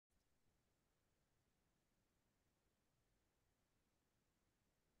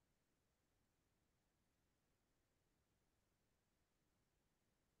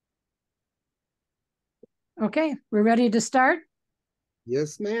Okay, we're ready to start?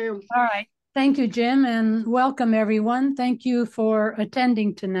 Yes, ma'am. All right. Thank you, Jim, and welcome everyone. Thank you for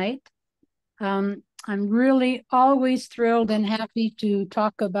attending tonight. I'm really always thrilled and happy to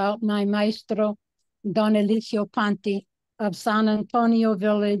talk about my maestro, Don Elijio Panti of San Antonio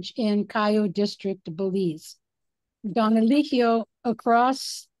Village in Cayo District, Belize. Don Elijio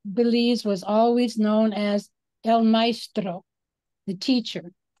across Belize was always known as El Maestro, the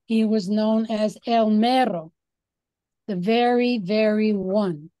teacher. He was known as El Mero, the very, very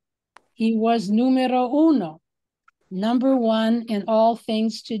one. He was numero uno, number one in all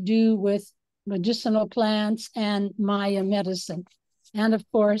things to do with medicinal plants and Maya medicine. And of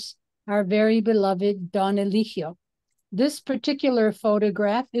course, our very beloved Don Elijio. This particular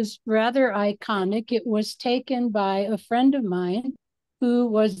photograph is rather iconic. It was taken by a friend of mine who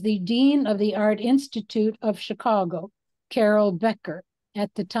was the Dean of the Art Institute of Chicago, Carol Becker, at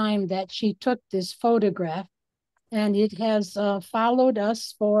the time that she took this photograph. And it has followed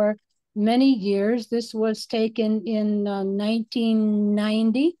us for many years. This was taken in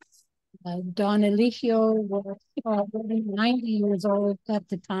 1990. Don Elijio was 90 years old at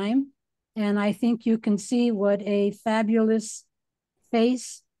the time. And I think you can see what a fabulous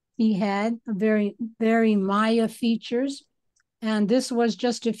face he had, very, very Maya features. And this was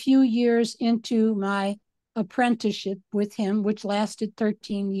just a few years into my apprenticeship with him, which lasted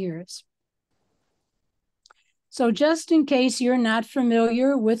 13 years. So just in case you're not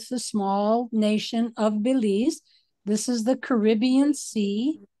familiar with the small nation of Belize, this is the Caribbean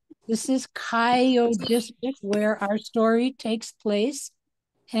Sea. This is Cayo District, where our story takes place.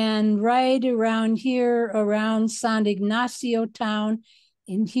 And right around here, around San Ignacio town,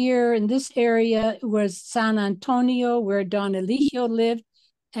 in here, in this area was San Antonio, where Don Elijio lived.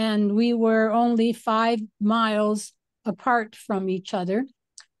 And we were only 5 miles apart from each other.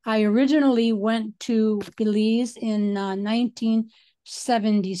 I originally went to Belize in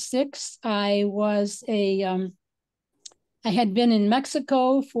 1976. I had been in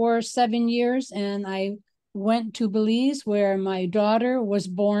Mexico for 7 years, and I went to Belize where my daughter was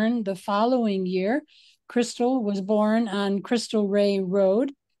born the following year. Crystal was born on Crystal Ray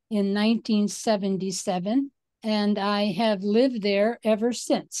Road in 1977, and I have lived there ever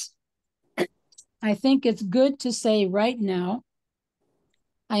since. I think it's good to say right now,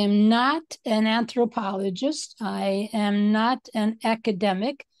 I am not an anthropologist. I am not an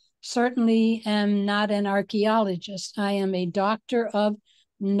academic, certainly am not an archaeologist. I am a doctor of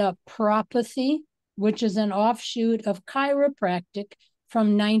Naprapathy, which is an offshoot of chiropractic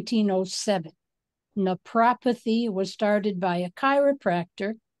from 1907. Naprapathy was started by a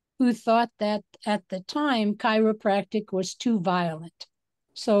chiropractor who thought that at the time chiropractic was too violent.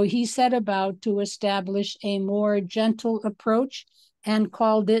 So he set about to establish a more gentle approach and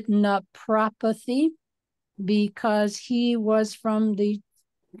called it Naprapathy because he was from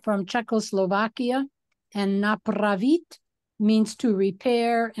Czechoslovakia, and napravit means to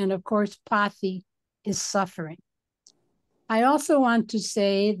repair, and of course pathy is suffering. I also want to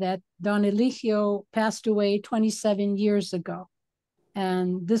say that Don Elijio passed away 27 years ago,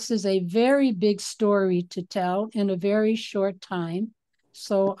 and this is a very big story to tell in a very short time.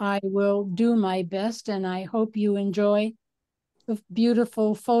 So I will do my best, and I hope you enjoy the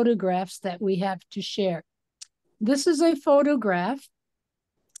beautiful photographs that we have to share. This is a photograph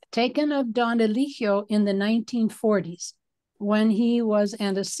taken of Don Elijio in the 1940s when he was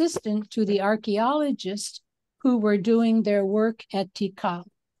an assistant to the archaeologists who were doing their work at Tikal.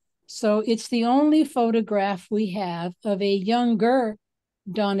 So it's the only photograph we have of a younger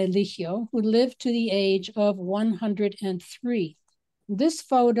Don Elijio who lived to the age of 103. This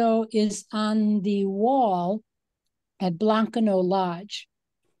photo is on the wall at Blancano Lodge.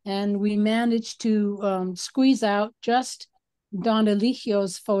 And we managed to squeeze out just Don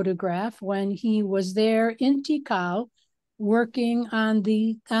Elijio's photograph when he was there in Tikal working on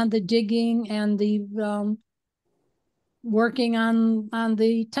the digging and the working on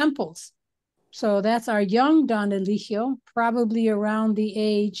the temples. So that's our young Don Elijio, probably around the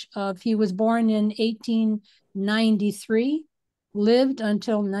age of, he was born in 1893. Lived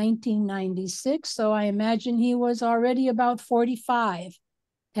until 1996, so I imagine he was already about 45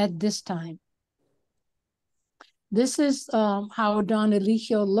 at this time. This is how Don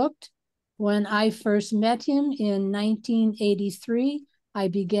Elijio looked when I first met him in 1983. I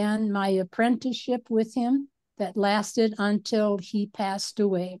began my apprenticeship with him that lasted until he passed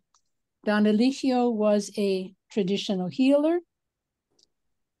away. Don Elijio was a traditional healer.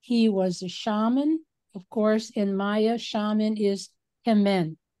 He was a shaman. Of course, in Maya, shaman is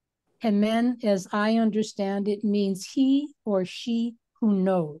Hemen. Hemen, as I understand it, means he or she who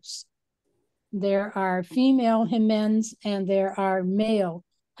knows. There are female himens and there are male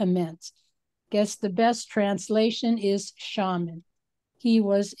himens. Guess the best translation is shaman. He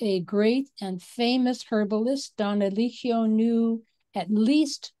was a great and famous herbalist. Don Elijio knew at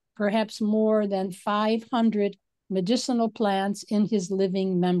least, perhaps more than 500 medicinal plants in his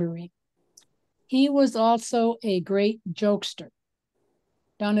living memory. He was also a great jokester.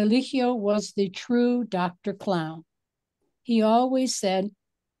 Don Elijio was the true Dr. Clown. He always said,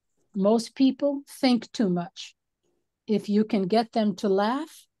 most people think too much. If you can get them to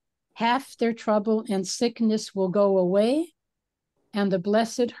laugh, half their trouble and sickness will go away, and the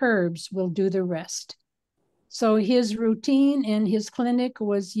blessed herbs will do the rest. So his routine in his clinic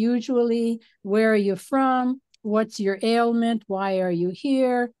was usually, where are you from? What's your ailment? Why are you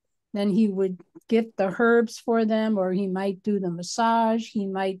here? Then he would get the herbs for them, or he might do the massage. He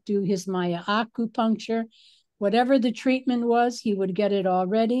might do his Maya acupuncture. Whatever the treatment was, he would get it all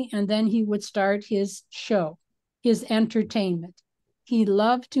ready, and then he would start his show, his entertainment. He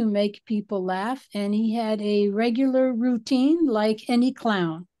loved to make people laugh, and he had a regular routine like any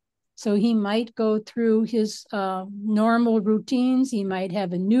clown. So he might go through his normal routines. He might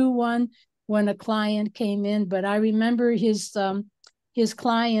have a new one when a client came in. But I remember his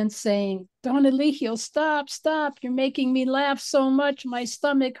clients saying, Don Elijio, stop. You're making me laugh so much. My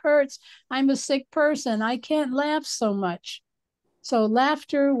stomach hurts. I'm a sick person. I can't laugh so much. So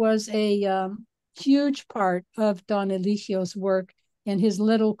laughter was a huge part of Don Eligio's work in his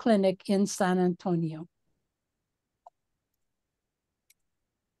little clinic in San Antonio.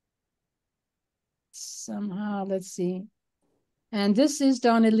 Somehow, let's see. And this is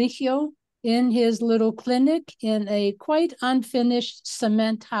Don Elijio in his little clinic in a quite unfinished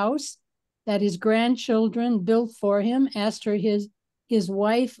cement house that his grandchildren built for him after his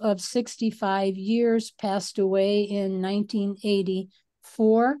wife of 65 years passed away in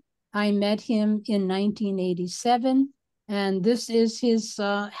 1984. I met him in 1987, and this is his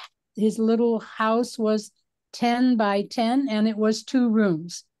little house was 10 by 10, and it was 2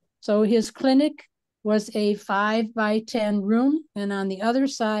 rooms. So his clinic was a 5 by 10 room, and on the other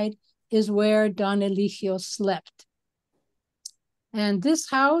side is where Don Elijio slept. And this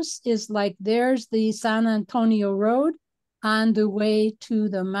house is like, there's the San Antonio Road on the way to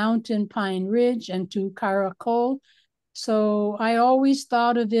the Mountain Pine Ridge and to Caracol. So I always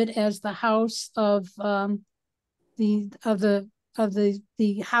thought of it as the house of the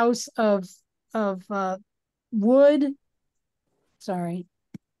house of wood. Sorry,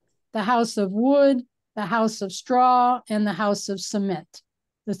 the house of wood, the house of straw, and the house of cement.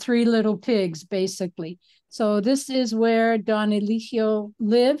 The 3 little pigs, basically. So this is where Don Elijio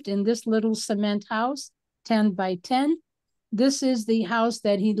lived, in this little cement house, 10 by 10. This is the house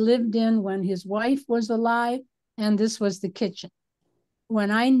that he lived in when his wife was alive, and this was the kitchen. When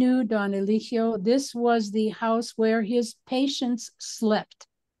I knew Don Elijio, this was the house where his patients slept.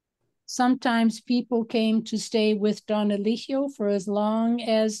 Sometimes people came to stay with Don Elijio for as long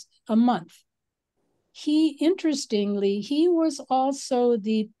as a month. Interestingly, he was also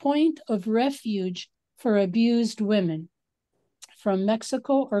the point of refuge for abused women from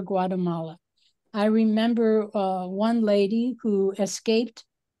Mexico or Guatemala. I remember one lady who escaped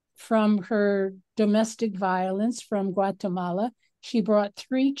from her domestic violence from Guatemala. She brought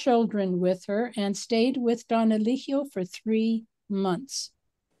 3 children with her and stayed with Don Elijio for 3 months.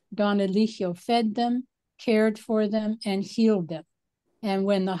 Don Elijio fed them, cared for them, and healed them. And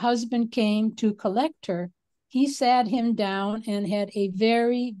when the husband came to collect her, he sat him down and had a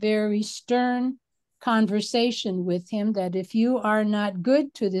very, very stern conversation with him that if you are not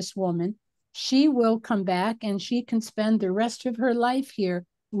good to this woman, she will come back and she can spend the rest of her life here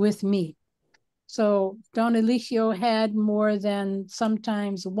with me. So Don Elijio had more than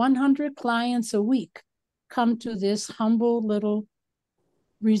sometimes 100 clients a week come to this humble little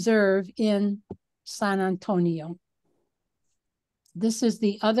reserve in San Antonio. This is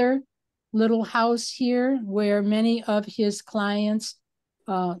the other little house here where many of his clients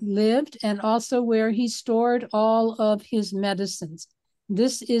lived, and also where he stored all of his medicines.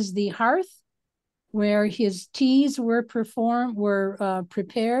 This is the hearth where his teas were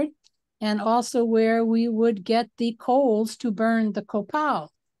prepared, and also where we would get the coals to burn the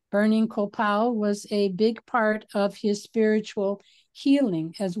copal. Burning copal was a big part of his spiritual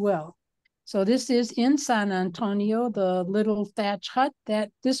healing as well. So this is in San Antonio, the little thatch hut.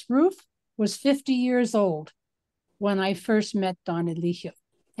 This roof was 50 years old when I first met Don Elijio.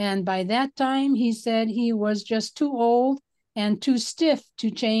 And by that time, he said he was just too old and too stiff to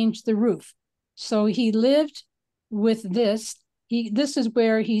change the roof. So he lived with this. This is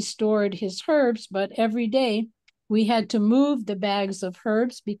where he stored his herbs, but every day we had to move the bags of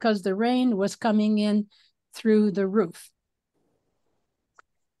herbs because the rain was coming in through the roof.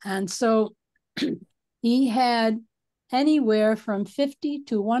 And so he had anywhere from 50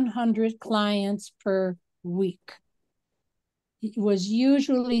 to 100 clients per week. It was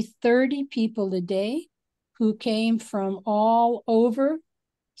usually 30 people a day who came from all over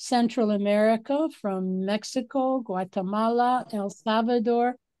Central America, from Mexico, Guatemala, El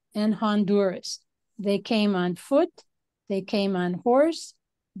Salvador, and Honduras. They came on foot, they came on horse,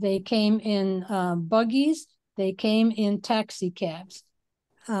 they came in buggies, they came in taxi cabs.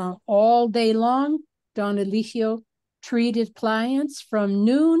 All day long, Don Elijio treated clients from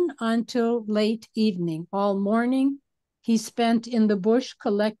noon until late evening. All morning, he spent in the bush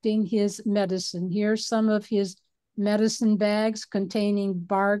collecting his medicine. Here's some of his medicine bags containing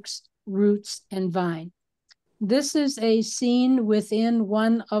barks, roots, and vine. This is a scene within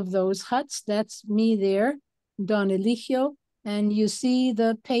one of those huts. That's me there, Don Elijio, and you see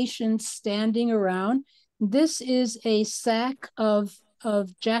the patients standing around. This is a sack of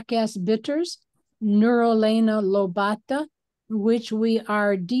jackass bitters, Neurolena lobata, which we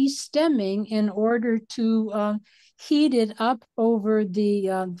are destemming in order to heat it up over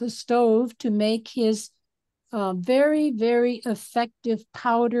the stove to make his very, very effective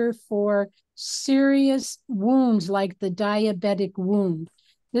powder for serious wounds like the diabetic wound.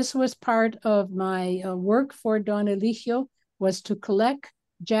 This was part of my work for Don Elijio, was to collect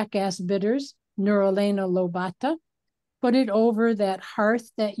jackass bitters, Neurolena lobata, put it over that hearth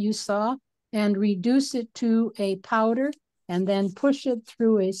that you saw and reduce it to a powder and then push it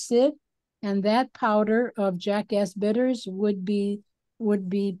through a sieve. And that powder of jackass bitters would be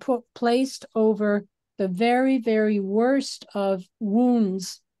placed over the very, very worst of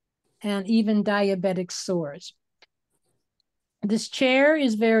wounds and even diabetic sores. This chair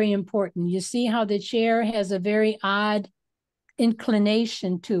is very important. You see how the chair has a very odd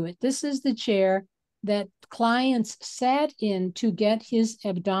inclination to it. This is the chair that clients sat in to get his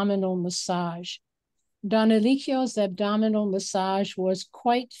abdominal massage. Don Elijio's abdominal massage was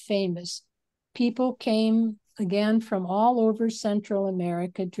quite famous. People came again from all over Central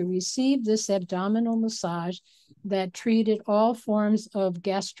America to receive this abdominal massage that treated all forms of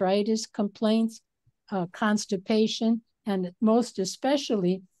gastritis complaints, constipation, and most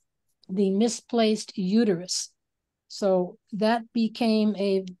especially the misplaced uterus. So that became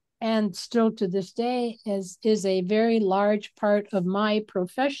and still to this day is a very large part of my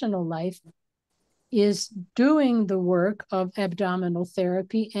professional life, is doing the work of abdominal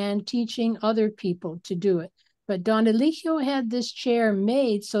therapy and teaching other people to do it. But Don Elijio had this chair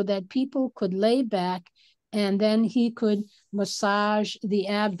made so that people could lay back and then he could massage the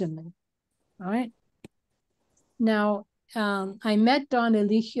abdomen. All right. Now, I met Don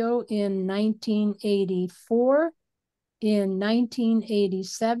Elijio in 1984. In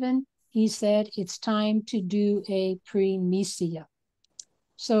 1987, he said, it's time to do a primicia.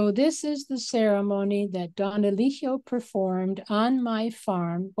 So this is the ceremony that Don Elijio performed on my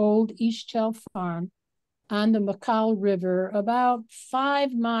farm, Old Eastchell Farm, on the Macal River, about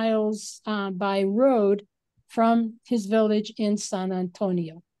 5 miles by road from his village in San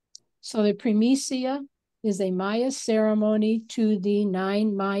Antonio. So the primicia is a Maya ceremony to the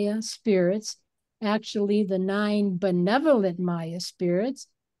 9 Maya spirits, actually the 9 benevolent Maya spirits,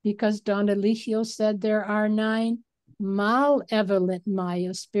 because Don Elijio said there are 9 malevolent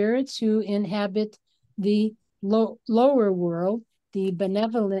Maya spirits who inhabit the lower world. The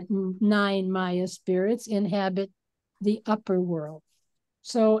benevolent 9 Maya spirits inhabit the upper world.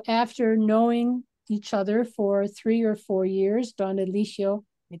 So after knowing each other for 3 or 4 years, Don Elijio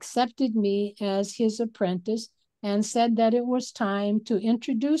accepted me as his apprentice and said that it was time to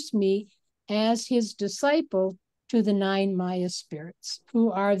introduce me as his disciple to the 9 Maya spirits,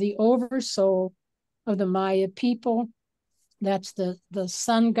 who are the oversoul of the Maya people. That's the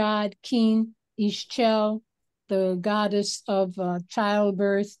sun god, King Ixchel, the goddess of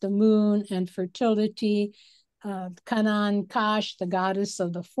childbirth, the moon, and fertility, Kanan Kash, the goddess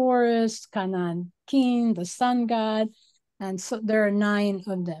of the forest, Kanan King, the sun god, and so there are 9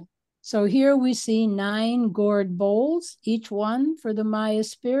 of them. So here we see 9 gourd bowls, each one for the Maya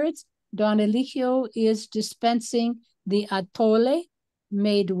spirits. Don Elijio is dispensing the atole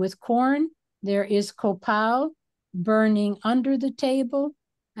made with corn. There is copal burning under the table.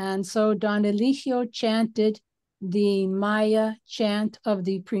 And so Don Elijio chanted the Maya chant of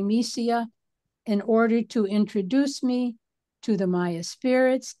the primicia in order to introduce me to the Maya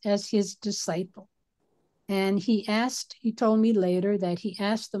spirits as his disciple. And he told me later that he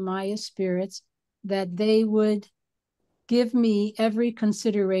asked the Maya spirits that they would give me every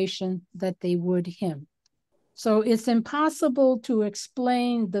consideration that they would him. So it's impossible to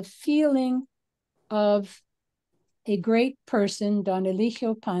explain the feeling of a great person, Don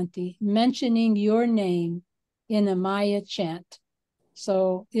Elijio Panti, mentioning your name in a Maya chant.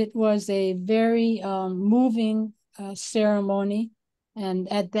 So it was a very moving ceremony.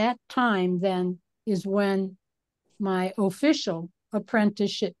 And at that time then is when my official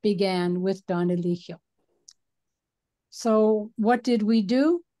apprenticeship began with Don Elijio. So what did we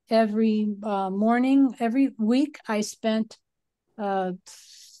do? Every morning, every week, I spent 4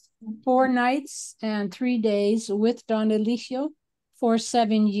 nights and 3 days with Don Elijio for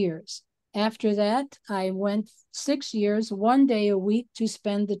 7 years. After that, I went 6 years, 1 day a week to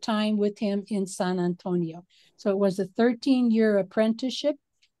spend the time with him in San Antonio. So it was a 13-year apprenticeship.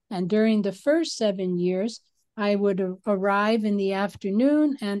 And during the first 7 years, I would arrive in the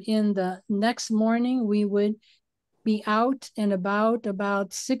afternoon, and in the next morning, we would be out and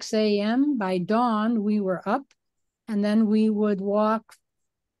about 6 a.m. By dawn, we were up, and then we would walk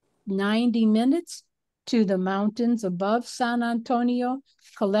 90 minutes to the mountains above San Antonio,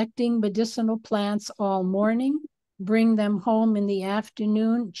 collecting medicinal plants all morning, bring them home in the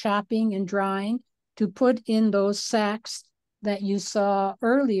afternoon, chopping and drying to put in those sacks that you saw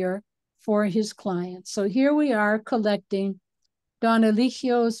earlier for his clients. So here we are collecting Don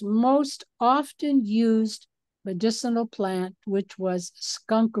Eligio's most often used medicinal plant, which was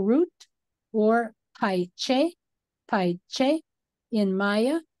skunk root or paiche in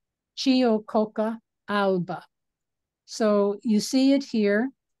Maya, Chiococa alba. So you see it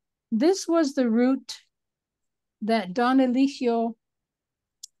here. This was the root that Don Elijio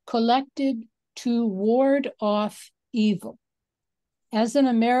collected to ward off evil. As an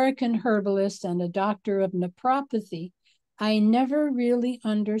American herbalist and a doctor of naprapathy, I never really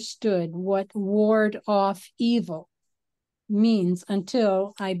understood what ward off evil means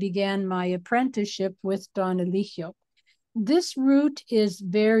until I began my apprenticeship with Don Elijio. This root is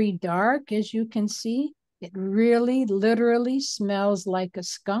very dark, as you can see. It really, literally smells like a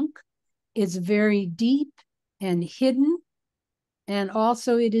skunk. It's very deep and hidden. And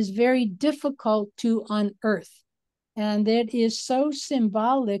also it is very difficult to unearth. And it is so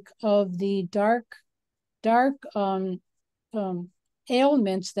symbolic of the dark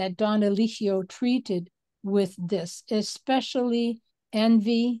ailments that Don Elijio treated with this, especially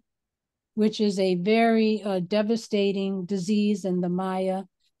envy, which is a very devastating disease in the Maya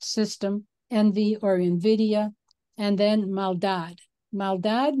system, envy or invidia, and then maldad.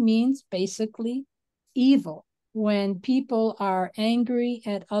 Maldad means basically evil. When people are angry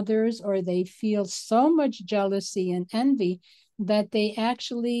at others or they feel so much jealousy and envy that they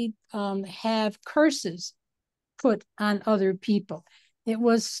actually have curses put on other people. It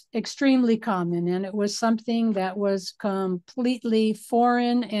was extremely common, and it was something that was completely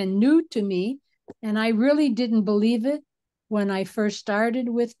foreign and new to me. And I really didn't believe it when I first started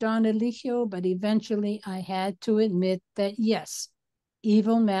with Don Elijio, but eventually I had to admit that yes,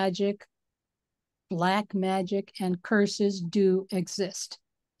 evil magic, black magic, and curses do exist.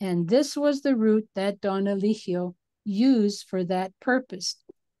 And this was the root that Don Elijio used for that purpose.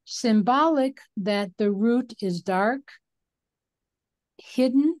 Symbolic that the root is dark,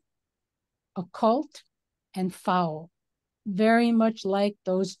 hidden, occult, and foul, very much like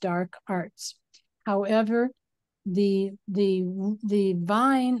those dark arts. However, the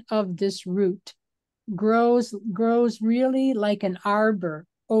vine of this root grows really like an arbor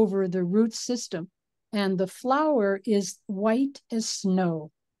over the root system, and the flower is white as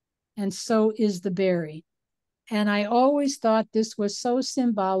snow, and so is the berry. And I always thought this was so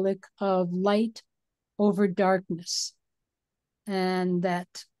symbolic of light over darkness, and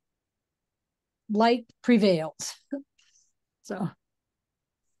that light prevails.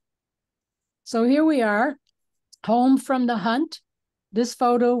 So here we are, home from the hunt. This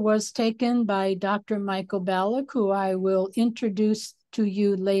photo was taken by Dr. Michael Ballack, who I will introduce to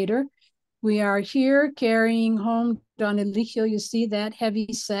you later. We are here carrying home Don Elijio. You see that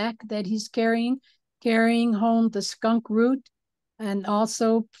heavy sack that he's carrying home the skunk root, and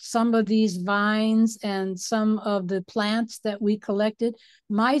also some of these vines and some of the plants that we collected.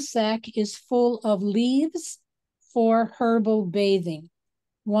 My sack is full of leaves for herbal bathing.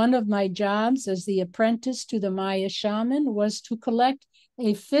 One of my jobs as the apprentice to the Maya Shaman was to collect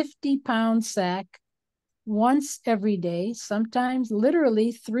a 50-pound sack once every day. Sometimes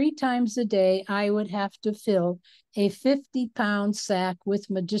literally 3 times a day, I would have to fill a 50-pound sack with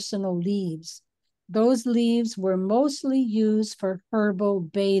medicinal leaves. Those leaves were mostly used for herbal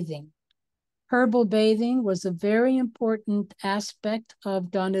bathing. Herbal bathing was a very important aspect of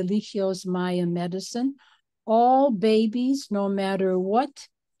Don Elijio's Maya medicine. All babies, no matter what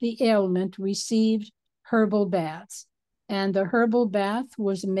the ailment, received herbal baths. And the herbal bath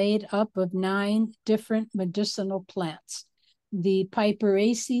was made up of 9 different medicinal plants. The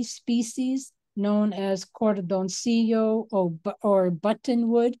Piperaceae species, known as cordoncillo or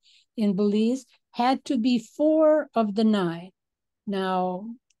buttonwood in Belize, had to be 4 of the 9. Now,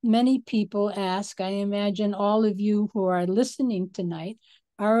 many people ask, I imagine all of you who are listening tonight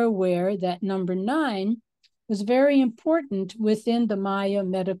are aware that number 9 was very important within the Maya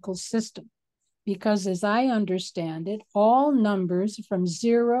medical system, because as I understand it, all numbers from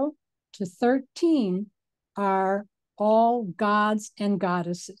 0 to 13 are all gods and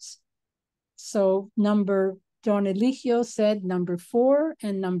goddesses. So Don Elijio said number 4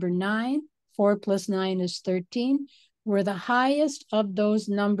 and number 9, 4 plus 9 is 13, were the highest of those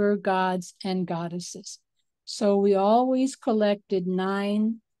number gods and goddesses. So we always collected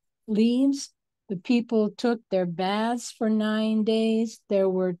 9 leaves. The people took their baths for 9 days. There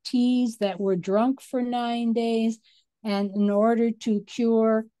were teas that were drunk for 9 days. And in order to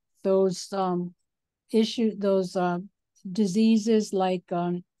cure those diseases like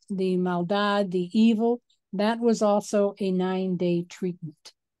the maldad, the evil, that was also a 9-day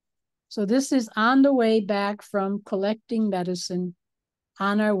treatment. So this is on the way back from collecting medicine,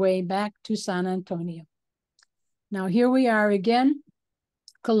 on our way back to San Antonio. Now here we are again,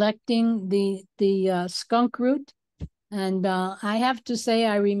 collecting the skunk root. And I have to say,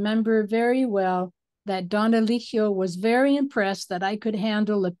 I remember very well that Don Elijio was very impressed that I could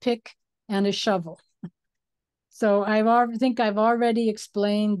handle a pick and a shovel. So I think I've already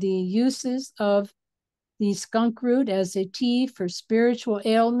explained the uses of the skunk root as a tea for spiritual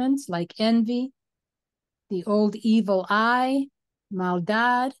ailments like envy, the old evil eye,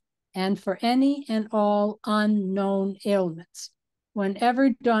 maldad, and for any and all unknown ailments.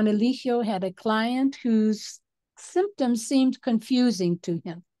 Whenever Don Elijio had a client whose symptoms seemed confusing to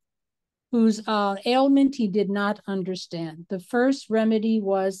him, whose ailment he did not understand, the first remedy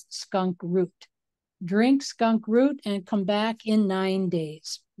was skunk root. Drink skunk root and come back in 9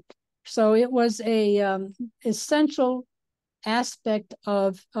 days. So it was a essential aspect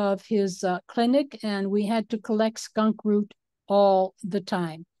of his clinic, and we had to collect skunk root all the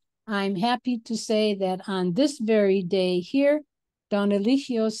time. I'm happy to say that on this very day here, Don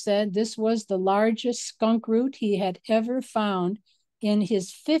Elijio said this was the largest skunk root he had ever found in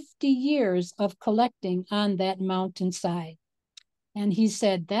his 50 years of collecting on that mountainside. And he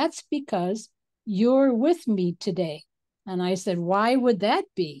said, that's because you're with me today. And I said, why would that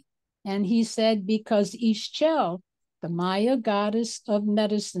be? And he said, because Ixchel, the Maya goddess of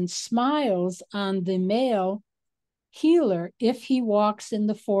medicine, smiles on the male healer if he walks in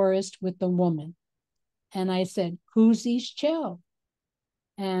the forest with the woman. And I said, who's Ixchel?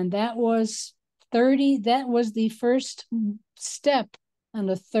 And that was the first step on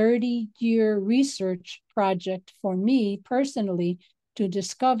a 30-year research project for me personally to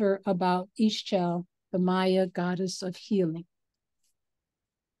discover about Ixchel, the Maya goddess of healing.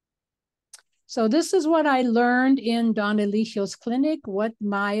 So this is what I learned in Don Elijio's clinic, what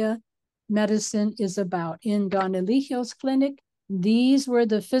Maya medicine is about. In Don Elijio's clinic, these were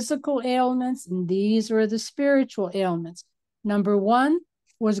the physical ailments and these were the spiritual ailments. Number 1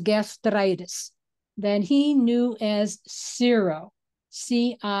 was gastritis, that he knew as Ciro,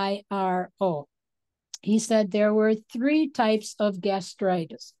 C-I-R-O. He said there were 3 types of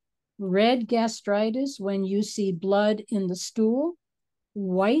gastritis. Red gastritis, when you see blood in the stool.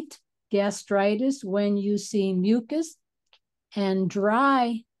 White gastritis, when you see mucus. And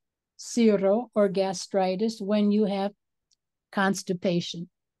dry Ciro or gastritis, when you have constipation.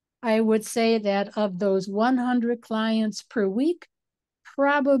 I would say that of those 100 clients per week,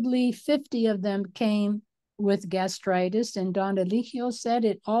 probably 50 of them came with gastritis. And Don Elijio said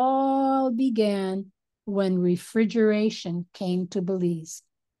it all began when refrigeration came to Belize.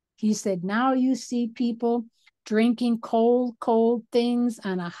 He said, now you see people drinking cold things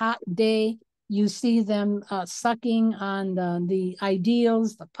on a hot day. You see them sucking on the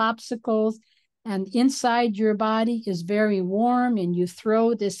ideals, the popsicles, and inside your body is very warm, and you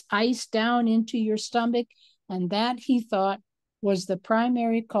throw this ice down into your stomach, and that, he thought, was the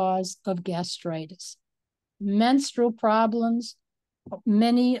primary cause of gastritis. Menstrual problems,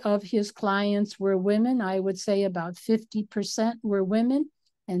 many of his clients were women. I would say about 50% were women,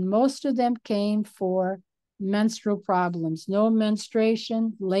 and most of them came for menstrual problems. No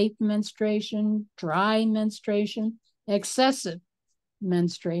menstruation, late menstruation, dry menstruation, excessive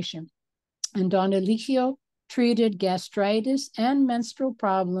menstruation. And Don Elijio treated gastritis and menstrual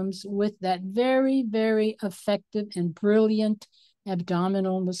problems with that very, very effective and brilliant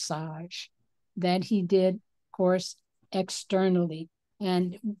abdominal massage that he did, of course, externally.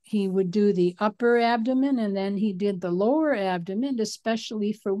 And he would do the upper abdomen, and then he did the lower abdomen,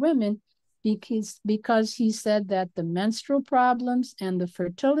 especially for women, because he said that the menstrual problems and the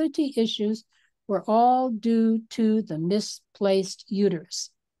fertility issues were all due to the misplaced uterus,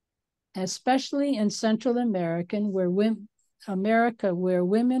 especially in Central America, where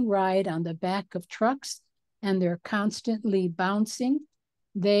women ride on the back of trucks and they're constantly bouncing.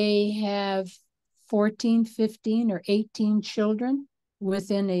 They have 14, 15, or 18 children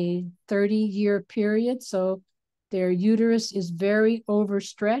within a 30-year period. So their uterus is very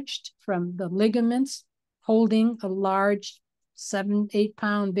overstretched from the ligaments holding a large 7-8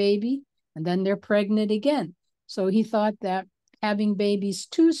 pound baby, and then they're pregnant again. So he thought that having babies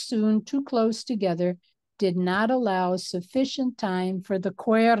too soon, too close together, did not allow sufficient time for the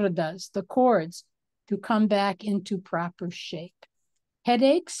cuerdas, the cords, to come back into proper shape.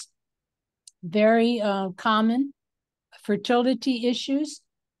 Headaches, very common. Fertility issues.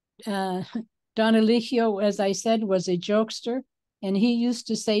 Don Elijio, as I said, was a jokester, and he used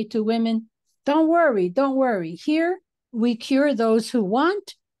to say to women, don't worry, don't worry. Here, we cure those who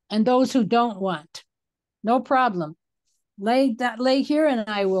want and those who don't want. No problem. Lay here and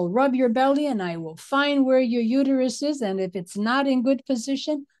I will rub your belly and I will find where your uterus is. And if it's not in good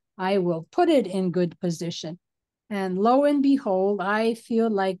position, I will put it in good position. And lo and behold, I feel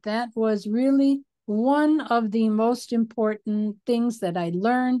like that was really one of the most important things that I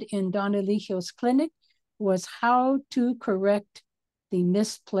learned in Don Elijio's clinic, was how to correct the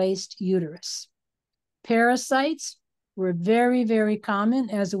misplaced uterus. Parasites were very, very common,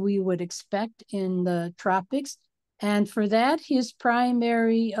 as we would expect in the tropics. And for that, his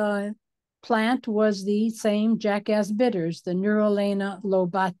primary plant was the same jackass bitters, the Neurolena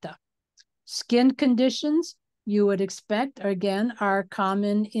lobata. Skin conditions, you would expect, again, are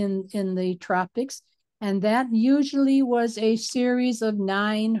common in the tropics. And that usually was a series of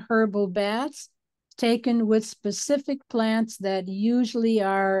 9 herbal baths taken with specific plants that usually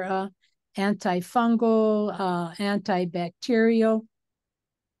are antifungal, antibacterial.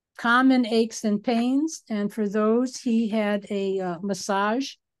 Common aches and pains, and for those, he had a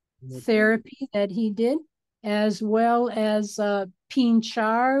massage therapy that he did, as well as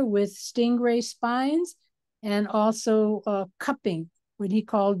pinchar with stingray spines, and also cupping, what he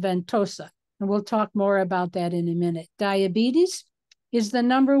called ventosa. And we'll talk more about that in a minute. Diabetes is the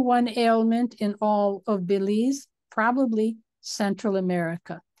 #1 ailment in all of Belize, probably Central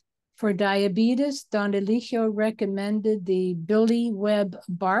America. For diabetes, Don Elijio recommended the billy web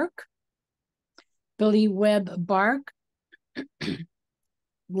bark. Billy web bark,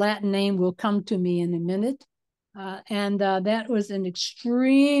 Latin name will come to me in a minute. That was an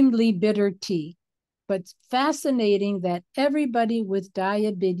extremely bitter tea. But fascinating that everybody with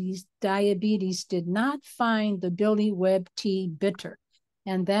diabetes did not find the billy web tea bitter.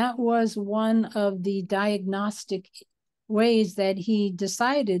 And that was one of the diagnostic ways that he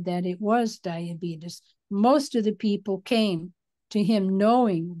decided that it was diabetes. Most of the people came to him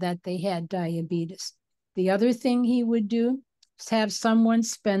knowing that they had diabetes. The other thing he would do is have someone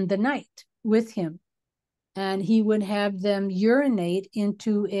spend the night with him, and he would have them urinate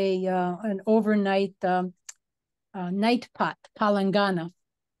into an overnight night pot, palangana.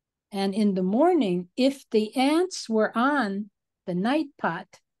 And in the morning, if the ants were on the night pot,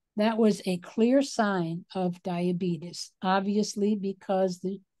 that was a clear sign of diabetes, obviously, because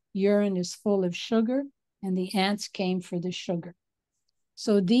the urine is full of sugar and the ants came for the sugar.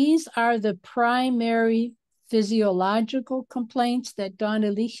 So these are the primary physiological complaints that Don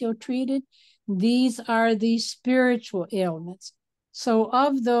Elijio treated. These are the spiritual ailments. So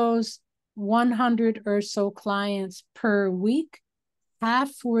of those 100 or so clients per week,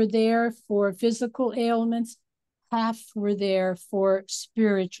 half were there for physical ailments, half were there for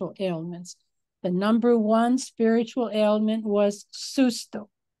spiritual ailments. The #1 spiritual ailment was susto,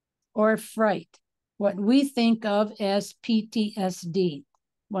 or fright, what we think of as PTSD.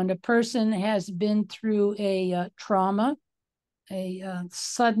 When a person has been through a trauma, a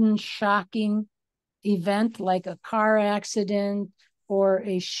sudden shocking event like a car accident or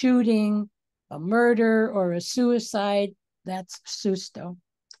a shooting, a murder, or a suicide, that's susto.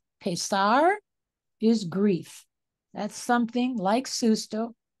 Pesar is grief. That's something like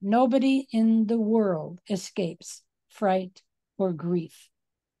susto. Nobody in the world escapes fright or grief.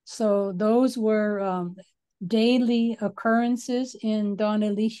 So those were daily occurrences in Don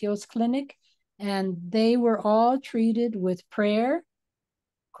Elijio's clinic, and they were all treated with prayer,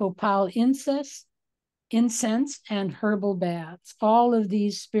 copal incense, and herbal baths. All of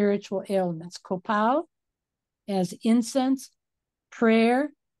these spiritual ailments. Copal as incense,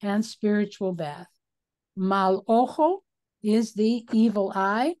 prayer, and spiritual bath. Mal ojo is the evil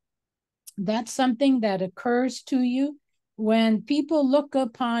eye. That's something that occurs to you when people look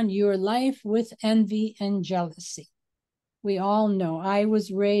upon your life with envy and jealousy. We all know I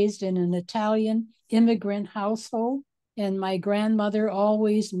was raised in an Italian immigrant household, and my grandmother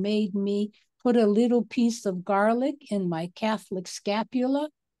always made me put a little piece of garlic in my Catholic scapula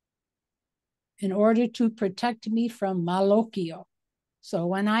in order to protect me from malocchio. So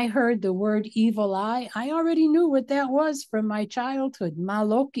when I heard the word evil eye, I already knew what that was from my childhood,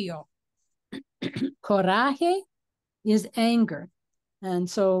 malocchio. Coraje is anger. And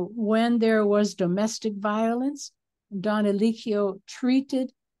so when there was domestic violence, Don Elijio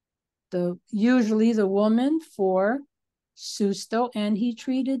treated usually the woman for susto, and he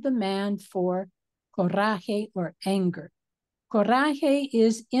treated the man for coraje or anger. Coraje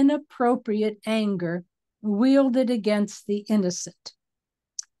is inappropriate anger wielded against the innocent.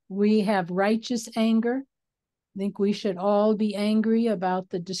 We have righteous anger. I think we should all be angry about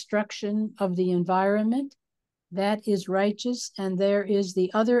the destruction of the environment. That is righteous. And there is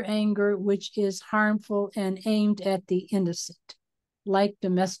the other anger, which is harmful and aimed at the innocent, like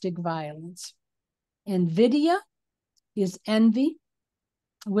domestic violence. Invidia is envy,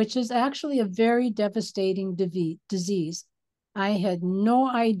 which is actually a very devastating disease. I had no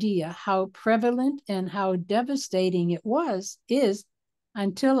idea how prevalent and how devastating it is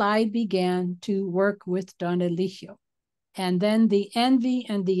until I began to work with Don Elijio. And then the envy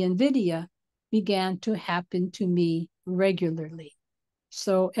and the invidia began to happen to me regularly.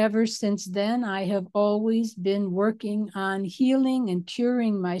 So ever since then, I have always been working on healing and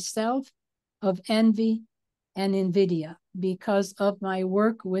curing myself of envy and invidia, because of my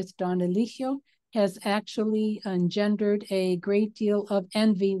work with Don Elijio has actually engendered a great deal of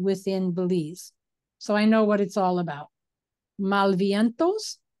envy within Belize. So I know what it's all about.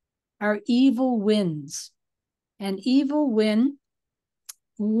 Malvientos are evil winds. An evil wind,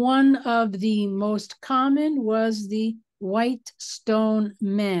 one of the most common was the white stone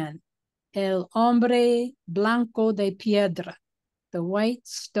man, el hombre blanco de piedra, the white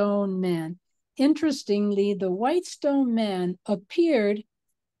stone man. Interestingly, the white stone man appeared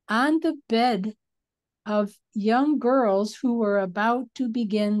on the bed of young girls who were about to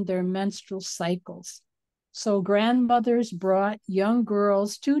begin their menstrual cycles. So grandmothers brought young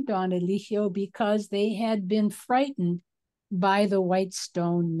girls to Don Elijio because they had been frightened by the white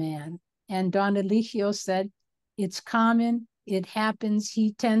stone man. And Don Elijio said, it's common, it happens.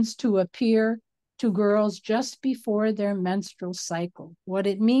 He tends to appear to girls just before their menstrual cycle. What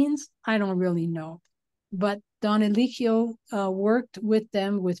it means, I don't really know. But Don Elijio worked with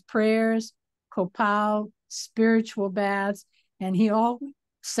them with prayers, copal, spiritual baths, and he all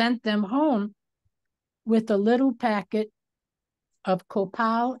sent them home with a little packet of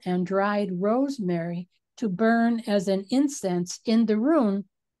copal and dried rosemary to burn as an incense in the room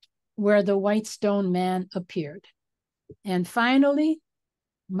where the white stone man appeared. And finally,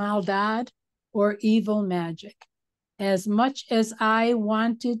 maldad, or evil magic. As much as I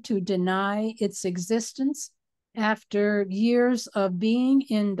wanted to deny its existence, after years of being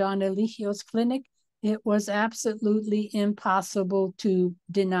in Don Elijio's clinic, it was absolutely impossible to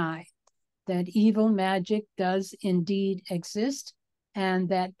deny that evil magic does indeed exist and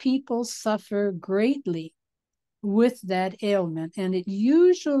that people suffer greatly with that ailment. And it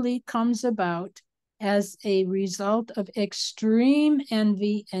usually comes about as a result of extreme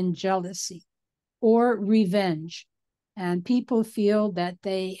envy and jealousy or revenge. And people feel that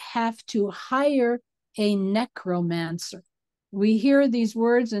they have to hire a necromancer. We hear these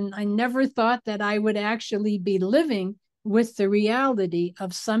words, and I never thought that I would actually be living with the reality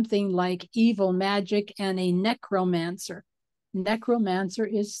of something like evil magic and a necromancer. Necromancer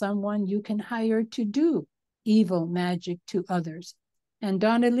is someone you can hire to do evil magic to others. And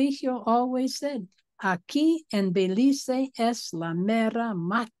Don Elijio always said, aquí en Belize es la mera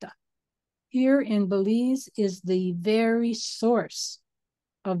mata. Here in Belize is the very source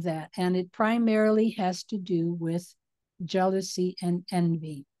of that. And it primarily has to do with jealousy and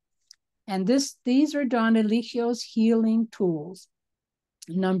envy. And these are Don Elijio's healing tools.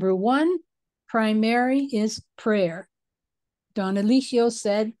 Number one, primary, is prayer. Don Elijio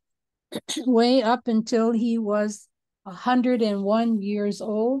said, way up until he was 101 years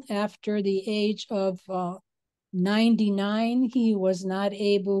old, after the age of 99, he was not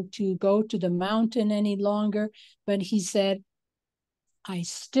able to go to the mountain any longer, but he said, I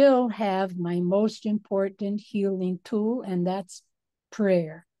still have my most important healing tool, and that's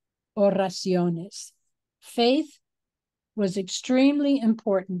prayer, oraciones. Faith was extremely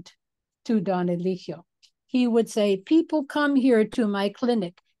important to Don Elijio. He would say, people come here to my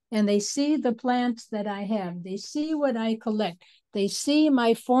clinic and they see the plants that I have. They see what I collect. They see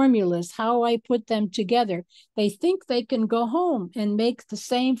my formulas, how I put them together. They think they can go home and make the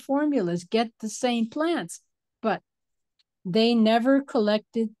same formulas, get the same plants, but they never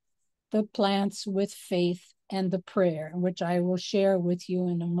collected the plants with faith and the prayer, which I will share with you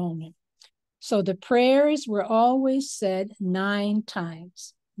in a moment. So the prayers were always said 9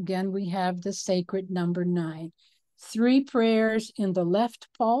 times. Again, we have the sacred number 9. 3 prayers in the left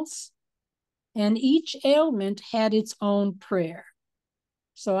pulse, and each ailment had its own prayer.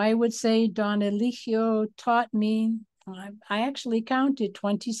 So I would say Don Elijio taught me, I actually counted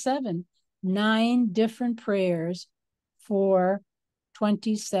 27, 9 different prayers for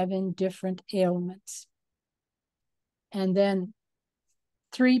 27 different ailments. And then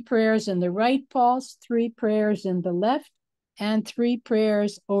 3 prayers in the right pulse, 3 prayers in the left, and 3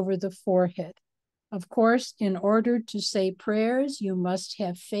 prayers over the forehead. Of course, in order to say prayers, you must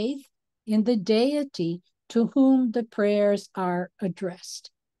have faith in the deity to whom the prayers are addressed.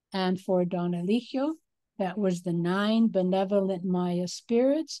 And for Don Elijio, that was the 9 benevolent Maya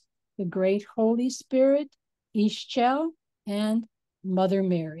spirits, the Great Holy Spirit, Ixchel, and Mother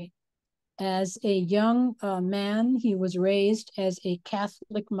Mary. As a young man, he was raised as a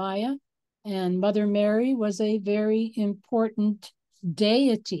Catholic Maya, and Mother Mary was a very important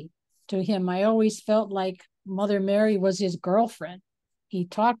deity to him. I always felt like Mother Mary was his girlfriend. He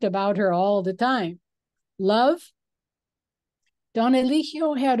talked about her all the time. Love. Don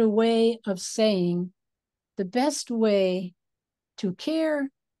Elijio had a way of saying the best way to care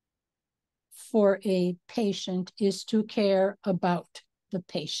for a patient is to care about the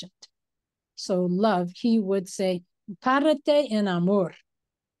patient. So love, he would say, párate en amor,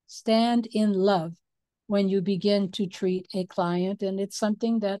 stand in love when you begin to treat a client. And it's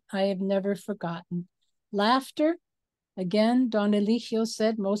something that I have never forgotten. Laughter, again, Don Elijio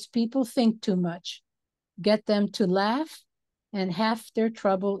said, most people think too much. Get them to laugh, and half their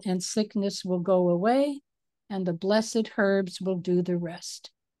trouble and sickness will go away, and the blessed herbs will do the rest.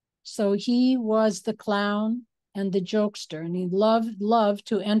 So he was the clown and the jokester, and he loved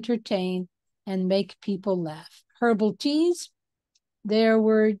to entertain and make people laugh. Herbal teas, there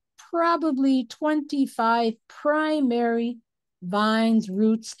were probably 25 primary vines,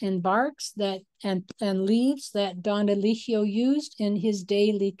 roots, and barks that and leaves that Don Elijio used in his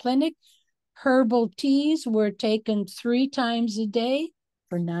daily clinic. Herbal teas were taken 3 times a day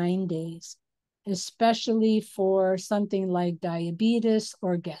for 9 days, especially for something like diabetes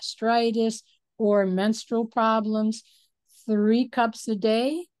or gastritis or menstrual problems. 3 cups a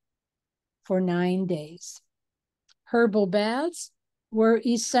day for 9 days. Herbal baths were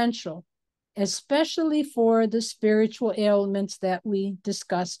essential, especially for the spiritual ailments that we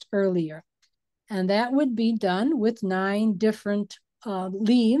discussed earlier. And that would be done with 9 different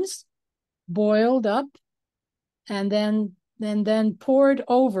leaves, boiled up, and then poured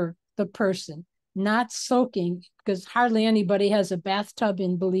over the person, not soaking, because hardly anybody has a bathtub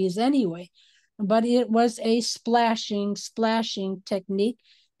in Belize anyway. But it was a splashing technique.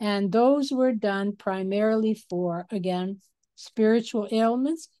 And those were done primarily for, again, spiritual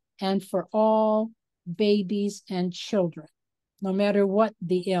ailments and for all babies and children, no matter what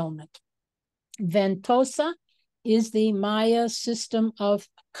the ailment. Ventosa is the Maya system of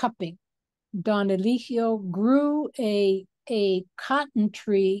cupping. Don Elijio grew a cotton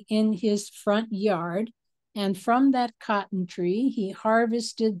tree in his front yard, and from that cotton tree, he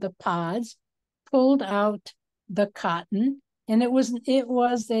harvested the pods, pulled out the cotton, and it was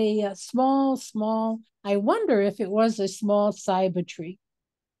a small, I wonder if it was a small ceiba tree.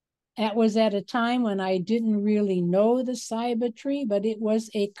 It was at a time when I didn't really know the ceiba tree, but it was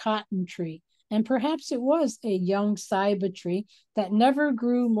a cotton tree. And perhaps it was a young ceiba tree that never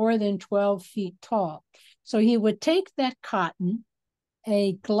grew more than 12 feet tall. So he would take that cotton,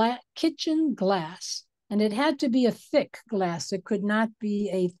 a kitchen glass, and it had to be a thick glass. It could not be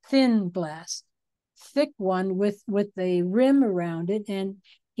a thin glass, thick one with a rim around it. And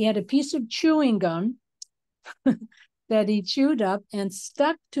he had a piece of chewing gum that he chewed up and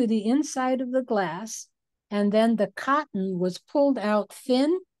stuck to the inside of the glass. And then the cotton was pulled out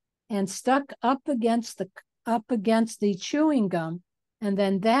thin and stuck up against the chewing gum. And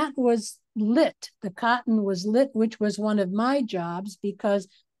then that was lit. The cotton was lit, which was one of my jobs, because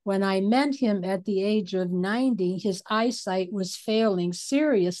when I met him at the age of 90, his eyesight was failing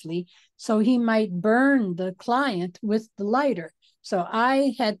seriously, so he might burn the client with the lighter. So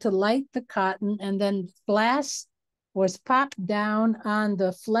I had to light the cotton, and then glass was popped down on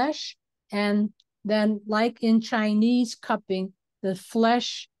the flesh, and then, like in Chinese cupping, the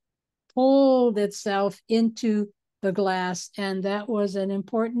flesh pulled itself into the glass, and that was an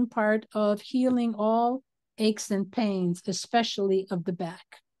important part of healing all aches and pains, especially of the back.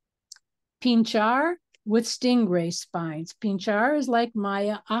 Pinchar with stingray spines. Pinchar is like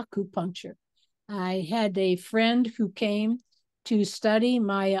Maya acupuncture. I had a friend who came to study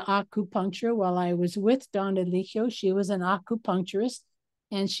Maya acupuncture while I was with Don Elijio. She was an acupuncturist,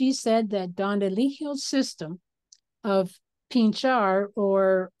 and she said that Don Elijio's system of pinchar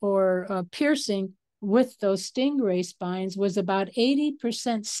or piercing with those stingray spines was about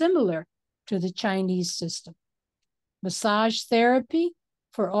 80% similar to the Chinese system. Massage therapy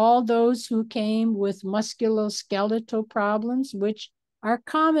for all those who came with musculoskeletal problems, which are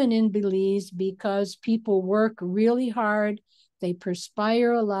common in Belize because people work really hard, they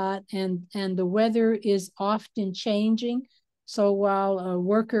perspire a lot, and the weather is often changing. So while a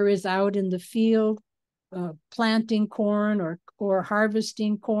worker is out in the field planting corn or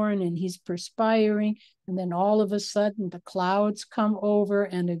harvesting corn, and he's perspiring, and then all of a sudden the clouds come over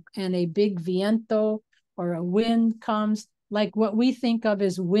and a big viento or a wind comes, like what we think of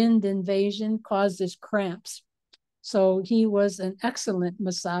as wind invasion, causes cramps. So he was an excellent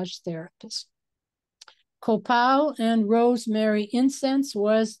massage therapist. Copal and rosemary incense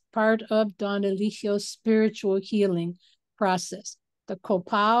was part of Don Eligio's spiritual healing process. The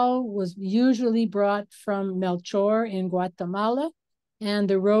copal was usually brought from Melchor in Guatemala, and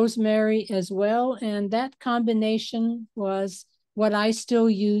the rosemary as well. And that combination was what I still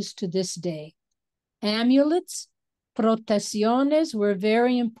use to this day. Amulets, protecciones, were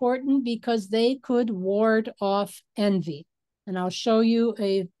very important because they could ward off envy. And I'll show you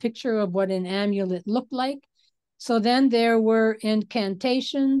a picture of what an amulet looked like. So then there were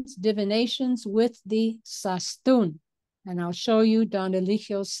incantations, divinations with the sastun. And I'll show you Don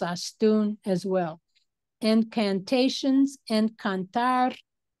Eligio's sastun as well. Incantations, encantar.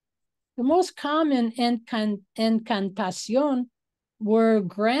 The most common encantación were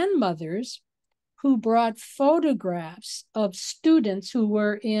grandmothers who brought photographs of students who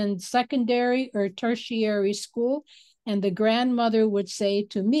were in secondary or tertiary school. And the grandmother would say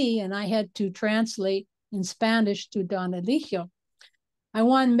to me, and I had to translate in Spanish to Don Elijio, I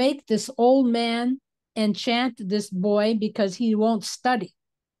want to make this old man enchant this boy because he won't study.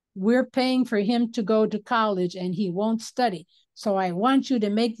 We're paying for him to go to college and he won't study. So I want you to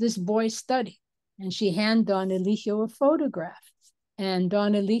make this boy study. And she handed Don Elijio a photograph. And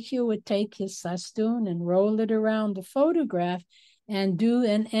Don Elijio would take his sastun and roll it around the photograph and do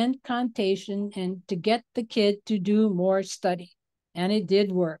an incantation and to get the kid to do more study. And it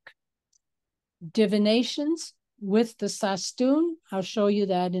did work. Divinations with the sastun, I'll show you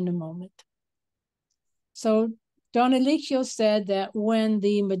that in a moment. So Don Elijio said that when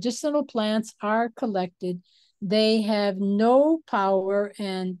the medicinal plants are collected, they have no power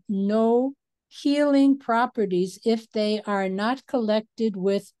and no healing properties if they are not collected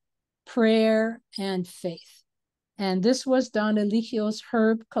with prayer and faith. And this was Don Eligio's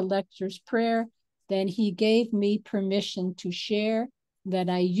herb collector's prayer. Then he gave me permission to share, that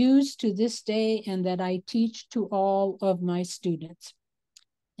I use to this day and that I teach to all of my students.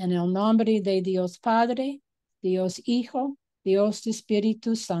 En el nombre de Dios Padre, Dios Hijo, Dios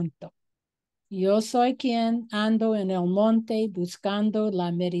Espíritu Santo. Yo soy quien ando en el monte buscando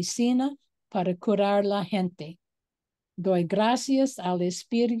la medicina para curar la gente. Doy gracias al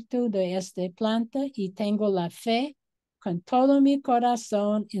espíritu de esta planta y tengo la fe con todo mi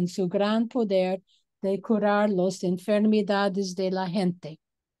corazón en su gran poder de curar las enfermedades de la gente.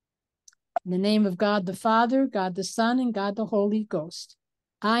 In the name of God the Father, God the Son, and God the Holy Ghost,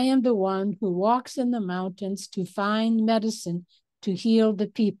 I am the one who walks in the mountains to find medicine to heal the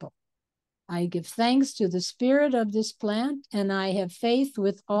people. I give thanks to the spirit of this plant, and I have faith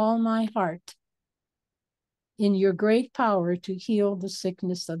with all my heart in your great power to heal the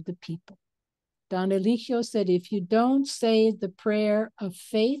sickness of the people. Don Elijio said, if you don't say the prayer of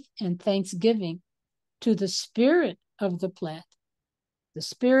faith and thanksgiving to the spirit of the plant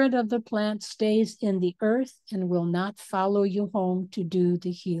stays in the earth and will not follow you home to do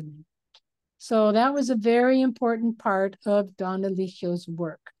the healing. So that was a very important part of Don Eligio's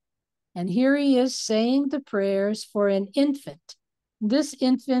work. And here he is saying the prayers for an infant. This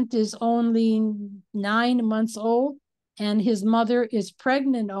infant is only 9 months old, and his mother is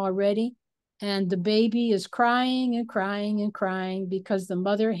pregnant already, and the baby is crying and crying and crying because the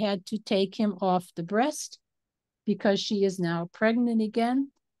mother had to take him off the breast because she is now pregnant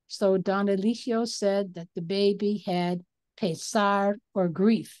again. So Don Elijio said that the baby had pesar, or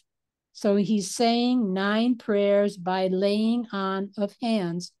grief. So he's saying 9 prayers by laying on of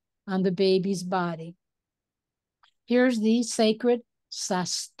hands on the baby's body. Here's the sacred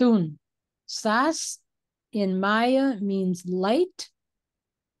sastun. Sas in Maya means light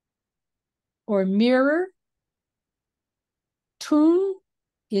or mirror. Tun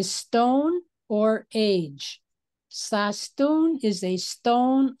is stone or age. Sastun is a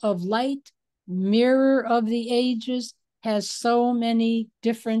stone of light, mirror of the ages, has so many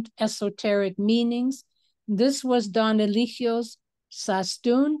different esoteric meanings. This was Don Eligio's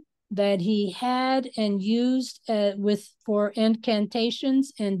Sastun that he had and used for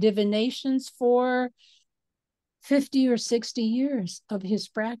incantations and divinations for 50 or 60 years of his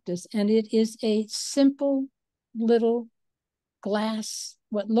practice. And it is a simple little glass,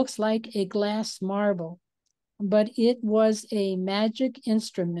 what looks like a glass marble, but it was a magic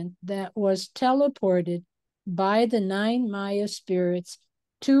instrument that was teleported by the 9 Maya spirits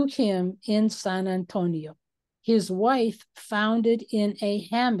to him in San Antonio. His wife found it in a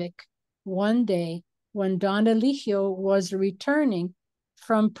hammock one day when Don Eligio was returning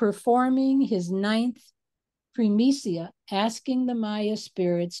from performing his 9th primicia, asking the Maya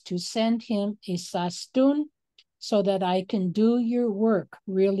spirits to send him a sastun so that I can do your work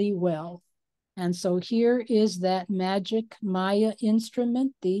really well. And so here is that magic Maya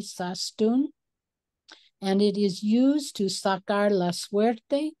instrument, the sastun, and it is used to sacar la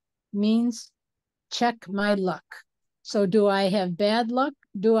suerte, means check my luck. So do I have bad luck?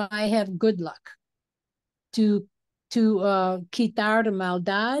 Do I have good luck? To quitar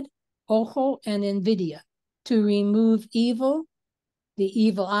maldad, ojo, and envidia, to remove evil, the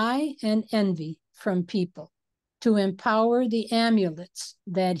evil eye, and envy from people, to empower the amulets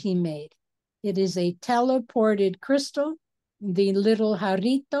that he made. It is a teleported crystal, the little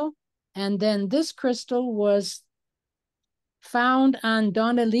jarrito, and then this crystal was found on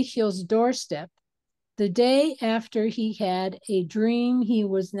Don Eligio's doorstep the day after he had a dream. He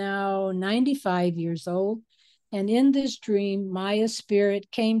was now 95 years old, and in this dream, Maya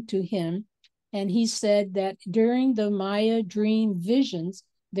spirit came to him, and he said that during the Maya dream visions,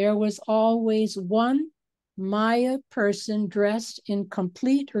 there was always one Maya person dressed in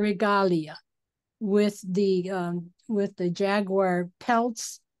complete regalia with the jaguar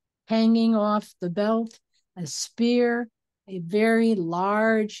pelts hanging off the belt, a spear, a very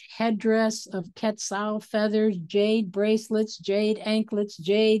large headdress of quetzal feathers, jade bracelets, jade anklets,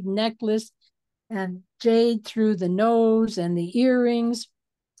 jade necklace, and jade through the nose and the earrings.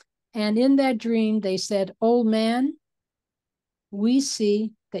 And in that dream, they said, "Old man, we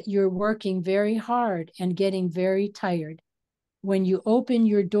see that you're working very hard and getting very tired. When you open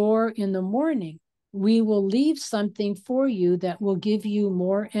your door in the morning, we will leave something for you that will give you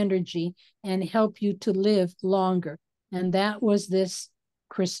more energy and help you to live longer." And that was this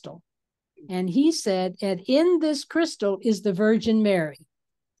crystal. And he said, and in this crystal is the Virgin Mary.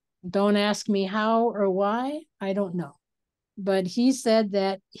 Don't ask me how or why, I don't know. But he said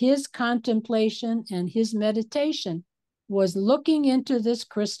that his contemplation and his meditation was looking into this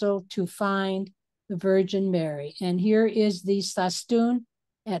crystal to find the Virgin Mary. And here is the sastun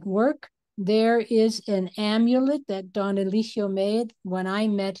at work. There is an amulet that Don Eligio made. When I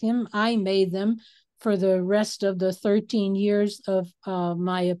met him, I made them for the rest of the 13 years of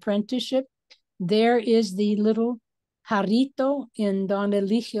my apprenticeship. There is the little jarrito in Don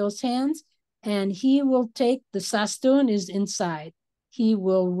Eligio's hands, and he will take, the sastun is inside. He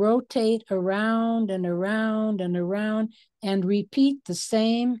will rotate around and around and around and repeat the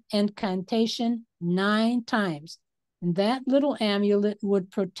same incantation 9 times. And that little amulet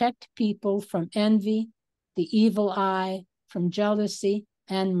would protect people from envy, the evil eye, from jealousy,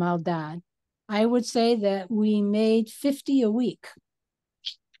 and maldad. I would say that we made 50 a week.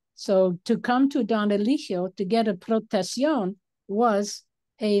 So to come to Don Eligio to get a protección was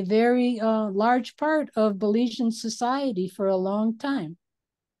a very large part of Belizean society for a long time.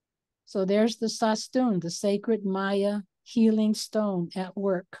 So there's the sastun, the sacred Maya healing stone at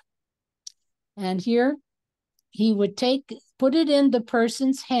work. And here he would put it in the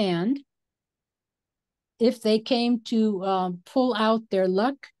person's hand. If they came to pull out their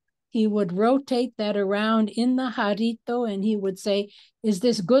luck, he would rotate that around in the jarrito and he would say, is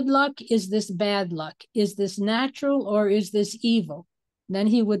this good luck? Is this bad luck? Is this natural or is this evil? Then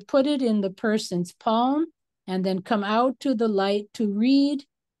he would put it in the person's palm and then come out to the light to read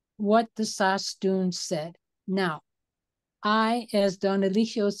what the sastun said. Now, I, as Don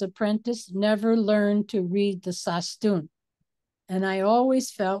Eligio's apprentice, never learned to read the sastun. And I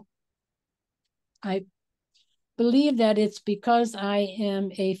always felt, I believe that it's because I am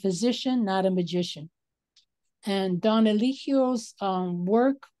a physician, not a magician. And Don Eligio's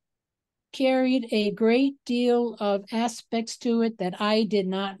work carried a great deal of aspects to it that I did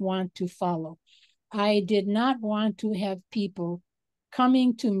not want to follow. I did not want to have people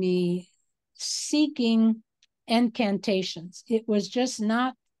coming to me seeking incantations. It was just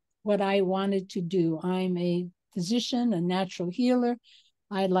not what I wanted to do. I'm a physician, a natural healer.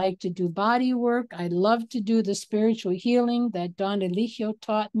 I like to do body work. I love to do the spiritual healing that Don Elijio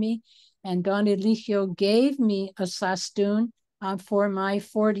taught me. And Don Elijio gave me a sastoon for my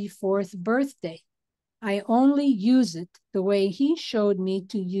 44th birthday. I only use it the way he showed me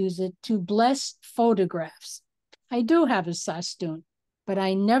to use it, to bless photographs. I do have a sastoon, but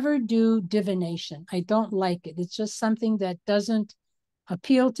I never do divination. I don't like it. It's just something that doesn't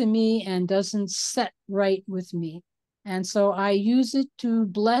appeal to me and doesn't set right with me. And so I use it to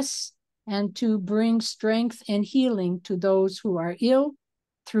bless and to bring strength and healing to those who are ill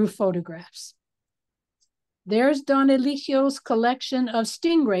through photographs. There's Don Eligio's collection of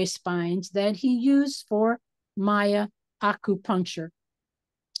stingray spines that he used for Maya acupuncture.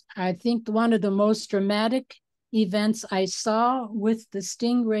 I think one of the most dramatic events I saw with the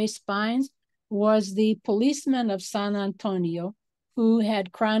stingray spines was the policeman of San Antonio who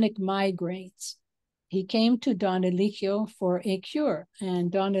had chronic migraines. He came to Don Elijio for a cure,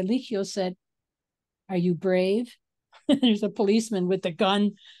 and Don Elijio said, "Are you brave?" There's a policeman with a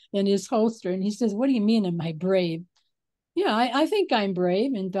gun in his holster, and he says, "What do you mean, am I brave?" "Yeah, I think I'm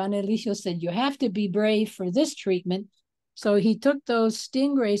brave." And Don Elijio said, "You have to be brave for this treatment." So he took those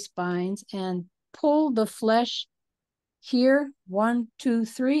stingray spines and pulled the flesh here, 1, 2,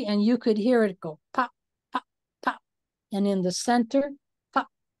 3, and you could hear it go pop, pop, pop. And in the center, pop,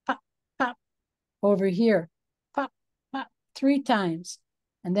 pop, pop. Over here, pop, pop, 3 times.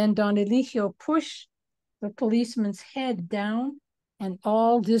 And then Don Elijio pushed the policeman's head down, and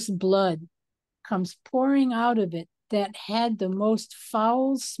all this blood comes pouring out of it that had the most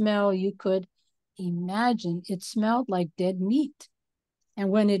foul smell you could imagine. It smelled like dead meat.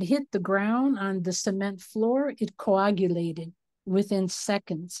 And when it hit the ground on the cement floor, it coagulated within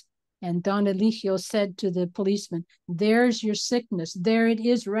seconds. And Don Elijio said to the policeman, "There's your sickness. There it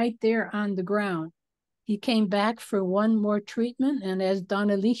is right there on the ground." He came back for one more treatment. And as Don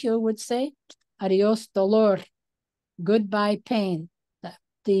Elijio would say, "Adios dolor," goodbye pain.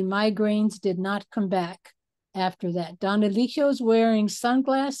 The migraines did not come back after that. Don Eligio's wearing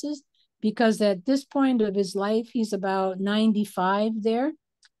sunglasses because at this point of his life, he's about 95 there.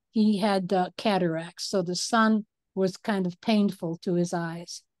 He had cataracts, so the sun was kind of painful to his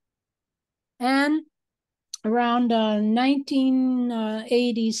eyes. And around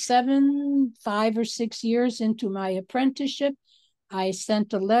 1987, 5 or 6 years into my apprenticeship, I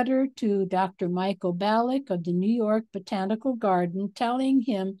sent a letter to Dr. Michael Ballack of the New York Botanical Garden telling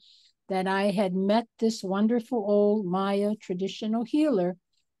him that I had met this wonderful old Maya traditional healer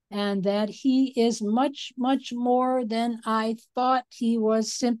and that he is much, much more than I thought. He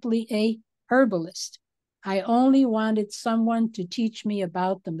was simply a herbalist. I only wanted someone to teach me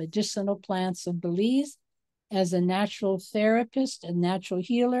about the medicinal plants of Belize. As a natural therapist, a natural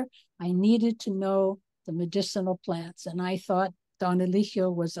healer, I needed to know the medicinal plants. And I thought Don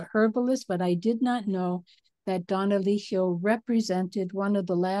Elijio was a herbalist, but I did not know that Don Elijio represented one of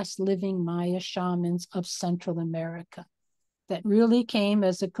the last living Maya shamans of Central America. That really came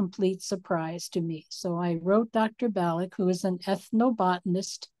as a complete surprise to me. So I wrote Dr. Ballack, who is an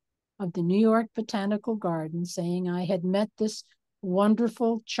ethnobotanist of the New York Botanical Garden, saying I had met this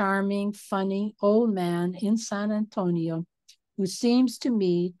wonderful, charming, funny old man in San Antonio who seems to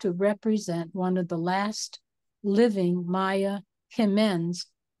me to represent one of the last living Maya Jimens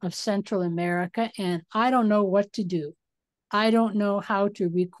of Central America, and I don't know what to do. I don't know how to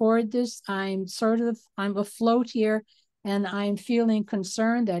record this. I'm afloat here, and I'm feeling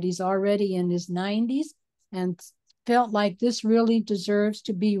concerned that he's already in his 90s and felt like this really deserves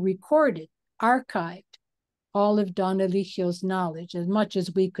to be recorded, archived. All of Don Eligio's knowledge, as much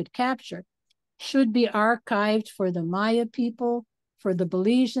as we could capture, should be archived for the Maya people, for the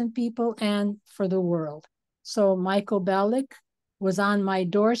Belizean people, and for the world. So Michael Ballack was on my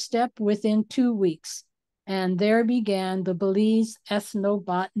doorstep within 2 weeks, and there began the Belize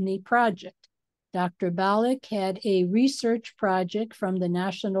Ethnobotany Project. Dr. Ballack had a research project from the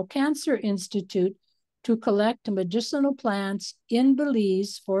National Cancer Institute to collect medicinal plants in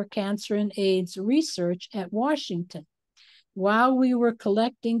Belize for cancer and AIDS research at Washington. While we were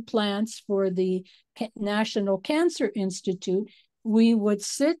collecting plants for the National Cancer Institute, we would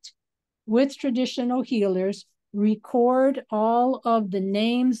sit with traditional healers, record all of the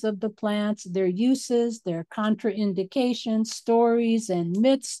names of the plants, their uses, their contraindications, stories and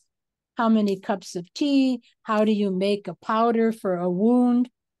myths, how many cups of tea, how do you make a powder for a wound,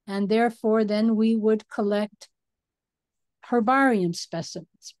 and therefore then we would collect herbarium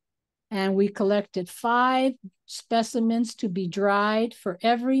specimens. And we collected 5 specimens to be dried for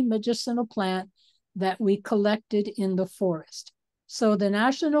every medicinal plant that we collected in the forest. So the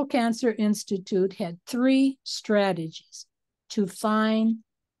National Cancer Institute had 3 strategies to find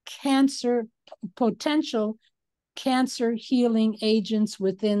potential cancer healing agents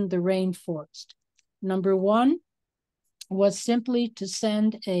within the rainforest. Number 1 was simply to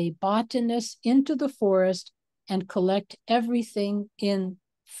send a botanist into the forest and collect everything in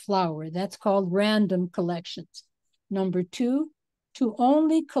flower. That's called random collections. Number 2, to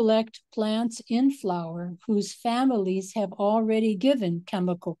only collect plants in flower whose families have already given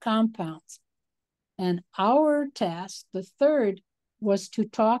chemical compounds. And our task, the third, was to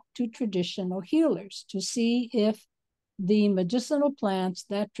talk to traditional healers to see if the medicinal plants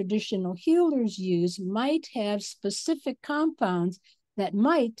that traditional healers use might have specific compounds that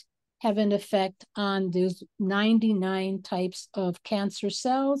might have an effect on those 99 types of cancer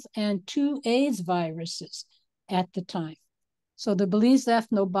cells and 2 AIDS viruses at the time. So the Belize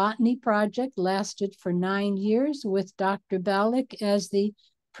Ethnobotany Project lasted for 9 years with Dr. Balick as the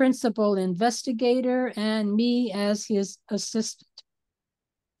principal investigator and me as his assistant.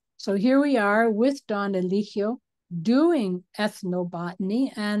 So here we are with Don Elijio doing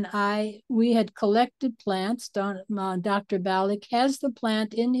ethnobotany, and we had collected plants. Dr. Balick has the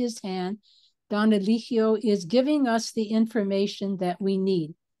plant in his hand. Don Elijio is giving us the information that we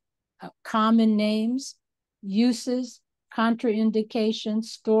need. Common names, uses, contraindications,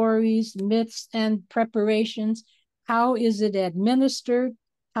 stories, myths, and preparations. How is it administered?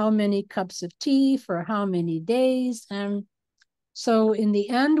 How many cups of tea for how many days? And so in the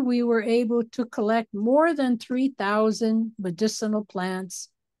end, we were able to collect more than 3,000 medicinal plants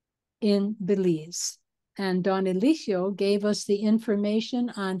in Belize. And Don Elijio gave us the information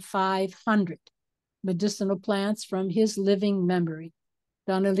on 500 medicinal plants from his living memory.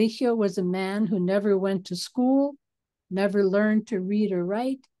 Don Elijio was a man who never went to school, never learned to read or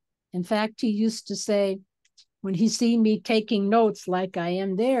write. In fact, he used to say, when he see me taking notes like I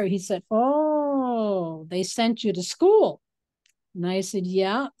am there, he said, "Oh, they sent you to school." And I said,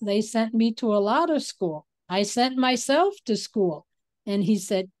 "Yeah, they sent me to a lot of school. I sent myself to school." And he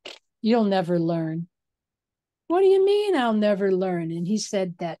said, "You'll never learn." "What do you mean I'll never learn?" And he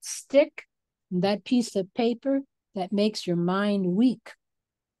said, "That stick, that piece of paper, that makes your mind weak."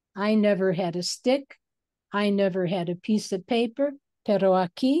 I never had a stick. I never had a piece of paper, pero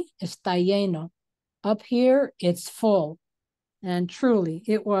aquí está lleno. Up here, it's full. And truly,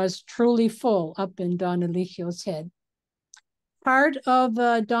 it was truly full up in Don Eligio's head. Part of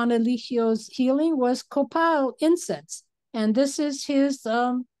Don Eligio's healing was copal incense. And this is his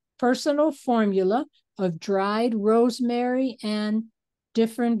personal formula of dried rosemary and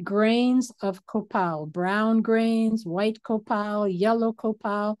different grains of copal, brown grains, white copal, yellow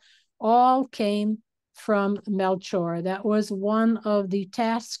copal, all came from Melchor. That was one of the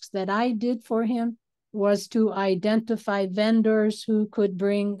tasks that I did for him, was to identify vendors who could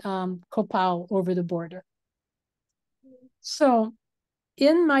bring copal over the border. So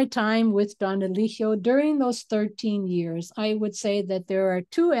in my time with Don Elijio, during those 13 years, I would say that there are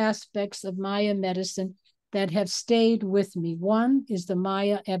 2 aspects of Maya medicine that have stayed with me. One is the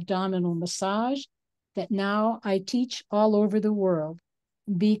Maya abdominal massage that now I teach all over the world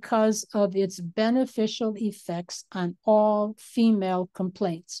because of its beneficial effects on all female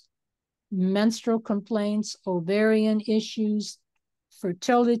complaints, menstrual complaints, ovarian issues,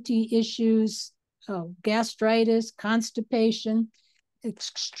 fertility issues, gastritis, constipation.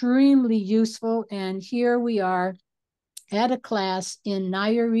 Extremely useful. And here we are at a class in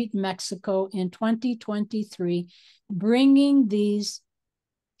Nayarit, Mexico in 2023, bringing these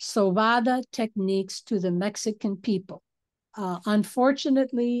sobada techniques to the Mexican people.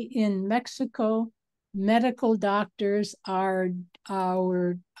 Unfortunately, in Mexico, medical doctors are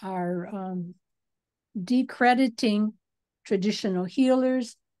decrediting traditional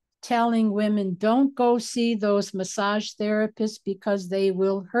healers, telling women, don't go see those massage therapists because they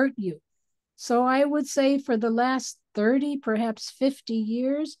will hurt you. So I would say for the last 30, perhaps 50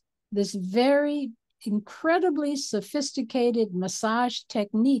 years, this very incredibly sophisticated massage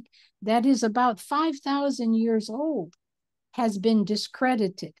technique that is about 5,000 years old has been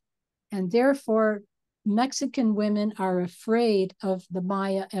discredited. And therefore, Mexican women are afraid of the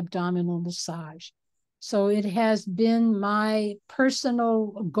Maya abdominal massage. So it has been my personal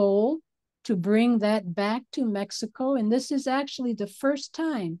goal to bring that back to Mexico. And this is actually the first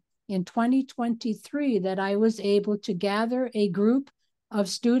time in 2023 that I was able to gather a group of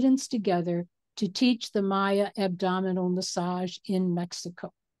students together to teach the Maya abdominal massage in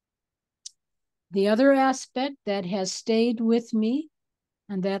Mexico. The other aspect that has stayed with me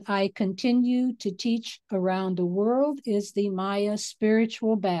and that I continue to teach around the world is the Maya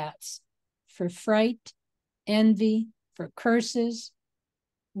spiritual baths for fright, envy, for curses,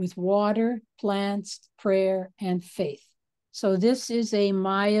 with water, plants, prayer, and faith. So this is a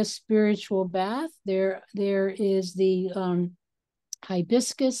Maya spiritual bath. There is the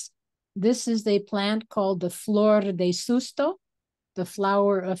hibiscus. This is a plant called the flor de susto, the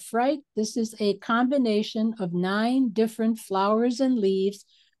flower of fright. This is a combination of 9 different flowers and leaves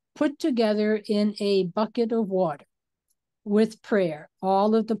put together in a bucket of water with prayer.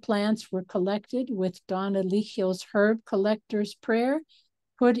 All of the plants were collected with Don Eligio's herb collector's prayer,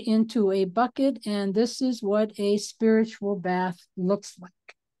 put into a bucket, and this is what a spiritual bath looks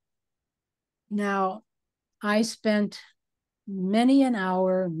like. Now, I spent many an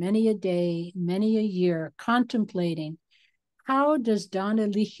hour, many a day, many a year contemplating how does Don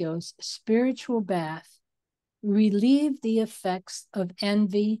Eligio's spiritual bath relieve the effects of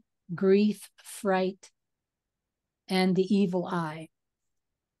envy, grief, fright, and the evil eye.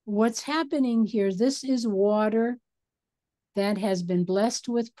 What's happening here, this is water that has been blessed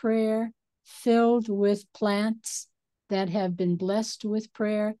with prayer, filled with plants that have been blessed with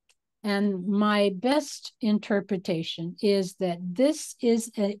prayer. And my best interpretation is that this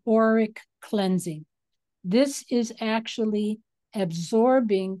is an auric cleansing. This is actually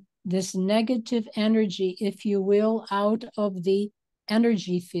absorbing this negative energy, if you will, out of the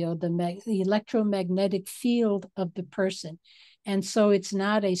energy field, the electromagnetic field of the person. And so it's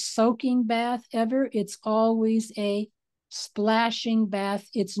not a soaking bath ever. It's always a splashing bath.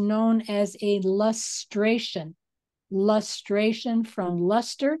 It's known as a lustration. Lustration from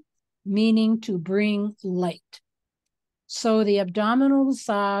luster, meaning to bring light. So the abdominal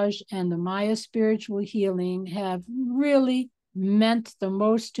massage and the Maya spiritual healing have really meant the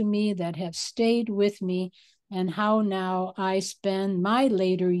most to me, that have stayed with me, and how now I spend my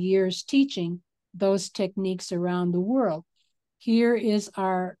later years teaching those techniques around the world. Here is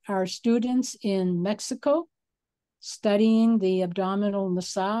our students in Mexico studying the abdominal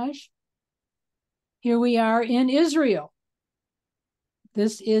massage. Here we are in Israel.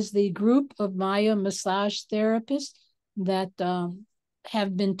 This is the group of Maya massage therapists that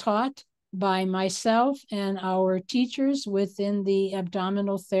have been taught by myself and our teachers within the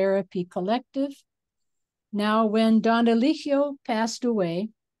Abdominal Therapy Collective. Now, when Don Eligio passed away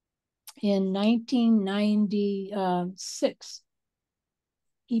in 1996,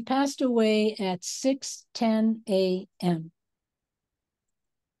 he passed away at 6:10 a.m.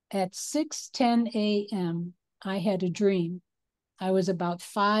 At 6:10 a.m., I had a dream. I was about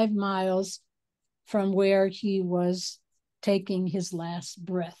 5 miles from where he was taking his last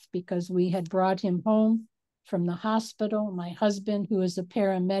breath, because we had brought him home from the hospital. My husband, who is a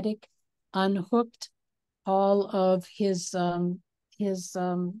paramedic, unhooked all of his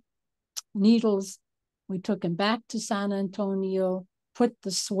needles. We took him back to San Antonio, put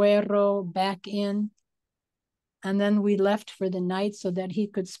the suero back in, and then we left for the night so that he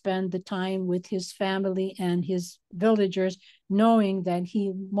could spend the time with his family and his villagers, knowing that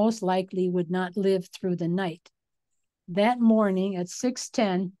he most likely would not live through the night. That morning at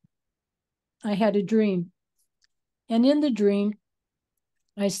 6:10, I had a dream. And in the dream,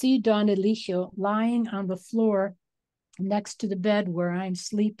 I see Don Eligio lying on the floor next to the bed where I'm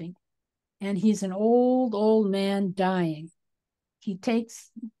sleeping. And he's an old, old man dying. He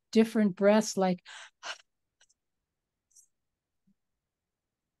takes different breaths like,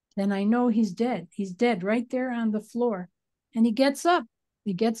 then I know he's dead. He's dead right there on the floor. And he gets up.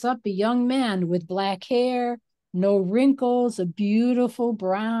 He gets up, a young man with black hair, no wrinkles, a beautiful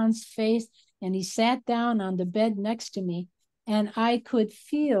bronze face. And he sat down on the bed next to me. And I could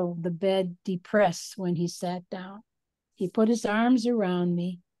feel the bed depress when he sat down. He put his arms around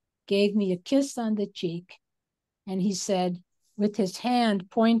me, gave me a kiss on the cheek, and he said, with his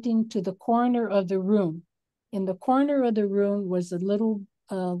hand pointing to the corner of the room. In the corner of the room was a little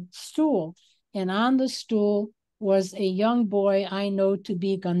stool, and on the stool was a young boy I know to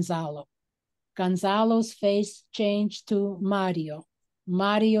be Gonzalo. Gonzalo's face changed to Mario.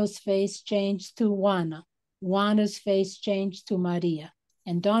 Mario's face changed to Juana. Juana's face changed to Maria.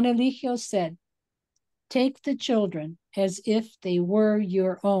 And Don Eligio said, take the children as if they were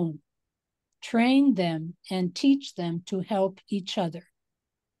your own. Train them and teach them to help each other.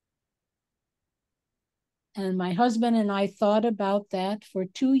 And my husband and I thought about that for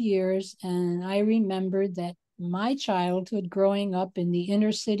 2 years. And I remembered that my childhood growing up in the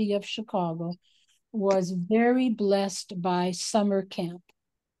inner city of Chicago was very blessed by summer camp.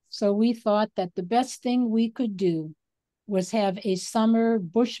 So we thought that the best thing we could do was have a summer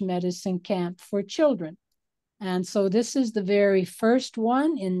bush medicine camp for children. And so this is the very first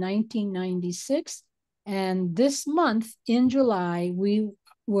one in 1996. And this month in July, we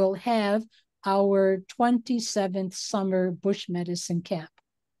will have our 27th summer bush medicine camp.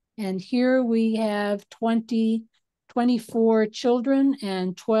 And here we have 24 children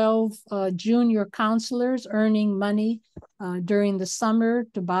and 12 junior counselors earning money during the summer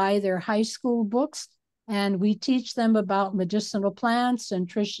to buy their high school books. And we teach them about medicinal plants and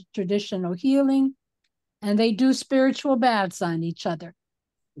traditional healing. And they do spiritual baths on each other.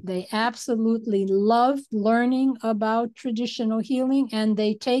 They absolutely love learning about traditional healing, and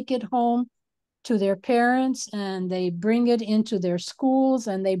they take it home to their parents, and they bring it into their schools,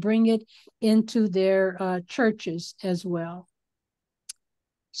 and they bring it into their churches as well.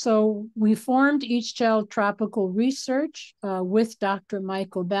 So we formed Each Child Tropical Research with Dr.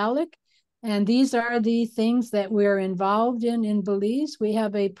 Michael Ballack, and these are the things that we're involved in Belize. We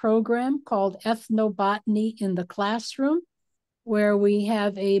have a program called Ethnobotany in the Classroom, where we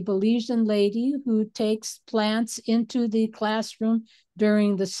have a Belizean lady who takes plants into the classroom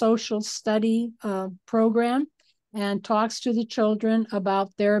during the social study program and talks to the children about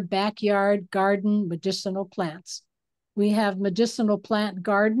their backyard garden medicinal plants. We have medicinal plant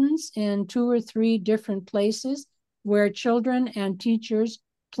gardens in 2 or 3 different places where children and teachers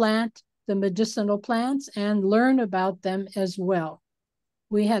plant the medicinal plants and learn about them as well.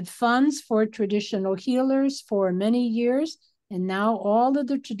 We had funds for traditional healers for many years, and now all of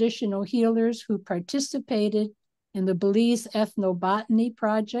the traditional healers who participated in the Belize Ethnobotany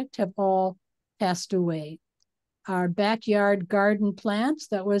Project have all passed away. Our backyard garden plants,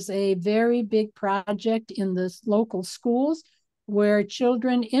 that was a very big project in the local schools where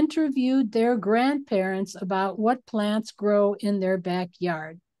children interviewed their grandparents about what plants grow in their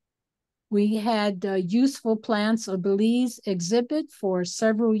backyard. We had Useful Plants of Belize exhibit for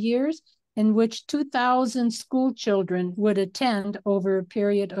several years, in which 2,000 school children would attend over a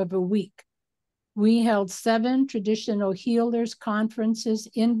period of a week. We held 7 traditional healers conferences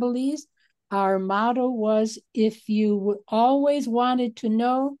in Belize. Our motto was, if you always wanted to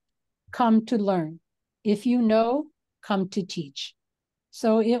know, come to learn. If you know, come to teach.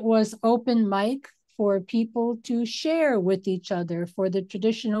 So it was open mic for people to share with each other, for the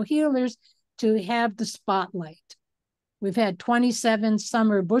traditional healers to have the spotlight. We've had 27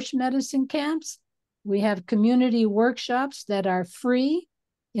 summer bush medicine camps. We have community workshops that are free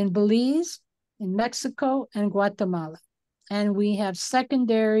in Belize, in Mexico, and Guatemala. And we have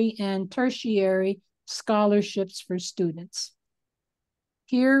secondary and tertiary scholarships for students.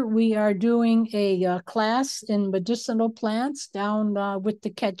 Here we are doing a class in medicinal plants down with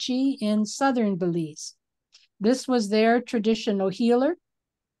the Quechua in southern Belize. This was their traditional healer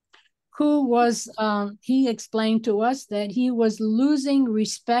who was, he explained to us that he was losing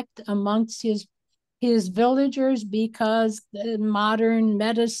respect amongst his villagers because modern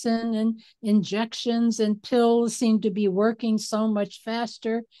medicine and injections and pills seem to be working so much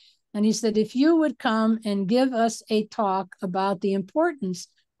faster. And he said, if you would come and give us a talk about the importance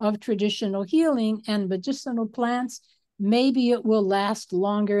of traditional healing and medicinal plants, maybe it will last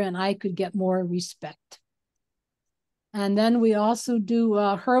longer and I could get more respect. And then we also do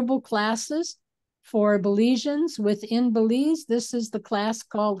herbal classes for Belizeans within Belize. This is the class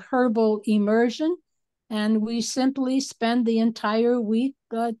called Herbal Immersion. And we simply spend the entire week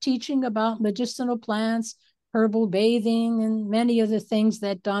teaching about medicinal plants, herbal bathing, and many of the things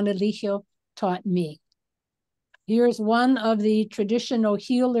that Don Elijio taught me. Here's one of the traditional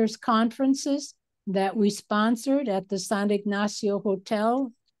healers conferences that we sponsored at the San Ignacio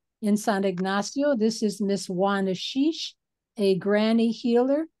Hotel in San Ignacio. This is Miss Juana Shish, a granny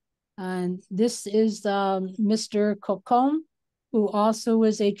healer. And this is Mr. Cocom, who also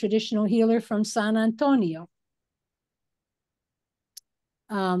is a traditional healer from San Antonio.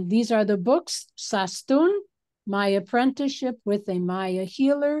 These are the books. Sastun, My Apprenticeship with a Maya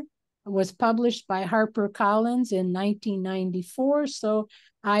Healer, was published by HarperCollins in 1994. So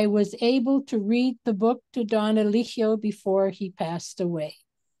I was able to read the book to Don Elijio before he passed away.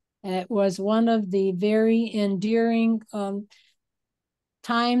 It was one of the very endearing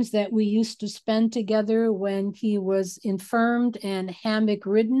times that we used to spend together when he was infirmed and hammock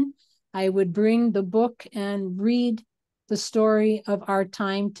ridden. I would bring the book and read the story of our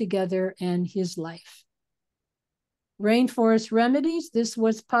time together and his life. Rainforest Remedies, this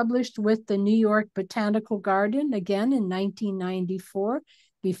was published with the New York Botanical Garden, again in 1994,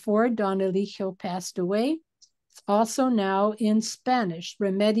 before Don Elijio passed away. It's also now in Spanish,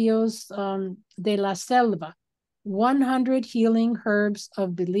 Remedios de la Selva, 100 Healing Herbs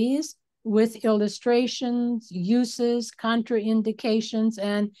of Belize, with illustrations, uses, contraindications,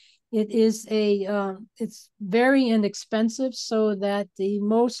 and It is it's very inexpensive, so that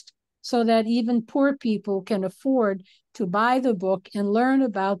even poor people can afford to buy the book and learn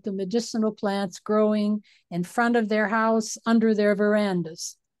about the medicinal plants growing in front of their house, under their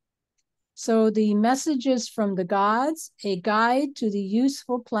verandas. So the Messages from the Gods, A Guide to the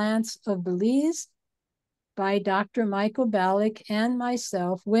Useful Plants of Belize, by Dr. Michael Ballack and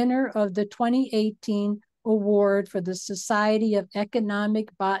myself, winner of the 2018 award for the Society of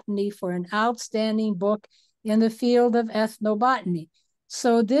Economic Botany for an outstanding book in the field of ethnobotany.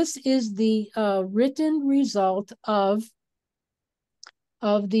 So this is the written result of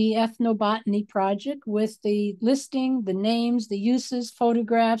the ethnobotany project, with the listing, the names, the uses,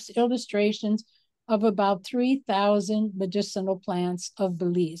 photographs, illustrations of about 3,000 medicinal plants of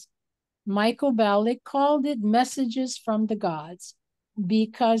Belize. Michael Ballack called it Messages from the Gods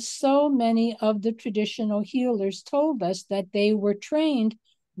because so many of the traditional healers told us that they were trained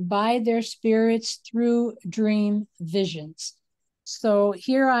by their spirits through dream visions. So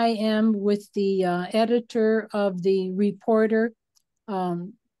here I am with the editor of the Reporter,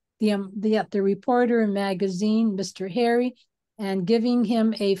 the Reporter magazine, Mr. Harry, and giving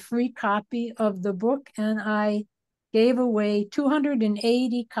him a free copy of the book. And I gave away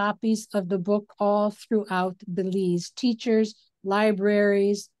 280 copies of the book all throughout Belize, teachers,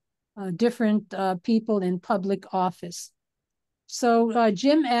 libraries, different people in public office. So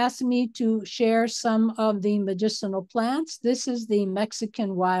Jim asked me to share some of the medicinal plants. This is the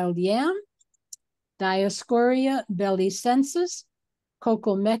Mexican wild yam, Dioscorea belicensis,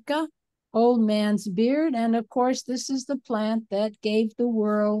 Cocomeca, old man's beard, and of course, this is the plant that gave the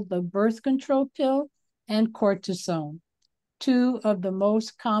world the birth control pill and cortisone, two of the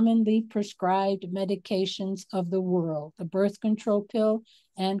most commonly prescribed medications of the world, the birth control pill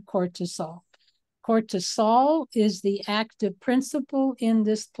and cortisol. Cortisol is the active principle in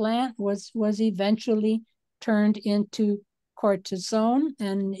this plant, was eventually turned into cortisone,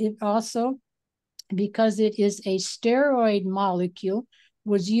 and it also, because it is a steroid molecule,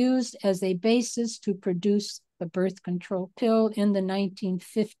 was used as a basis to produce the birth control pill in the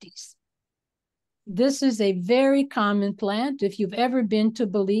 1950s. This is a very common plant. If you've ever been to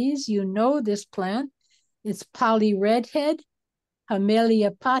Belize, you know this plant. It's poly redhead,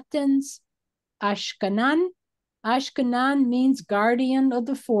 Hamelia patens, Ashkanan. Ashkanan means guardian of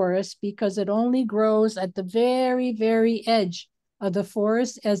the forest because it only grows at the very, very edge of the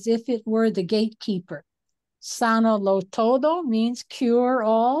forest, as if it were the gatekeeper. Sana lo todo means cure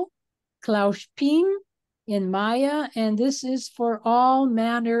all. Klauspim in Maya, and this is for all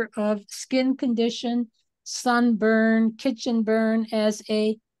manner of skin condition, sunburn, kitchen burn, as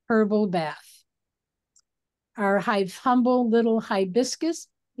a herbal bath. Our humble little hibiscus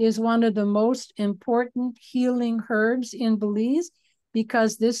is one of the most important healing herbs in Belize,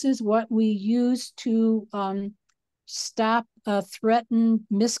 because this is what we use to stop threatened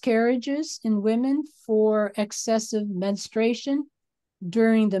miscarriages in women for excessive menstruation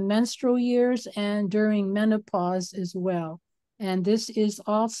during the menstrual years and during menopause as well. And this is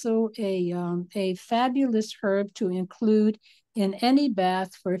also a fabulous herb to include in any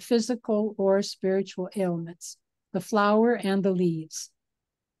bath for physical or spiritual ailments, the flower and the leaves.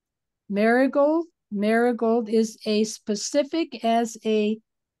 Marigold. Marigold is a specific as a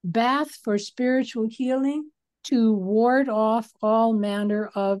bath for spiritual healing to ward off all manner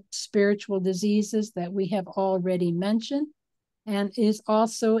of spiritual diseases that we have already mentioned, and is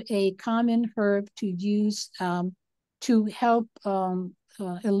also a common herb to use to help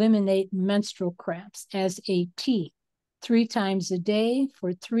eliminate menstrual cramps as a tea 3 times a day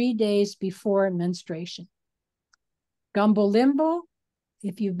for 3 days before menstruation. Gumbo limbo.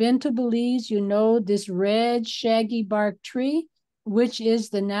 If you've been to Belize, you know this red shaggy bark tree, which is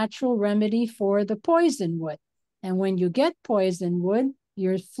the natural remedy for the poison wood. And when you get poison wood,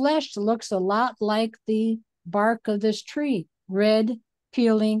 your flesh looks a lot like the bark of this tree, red,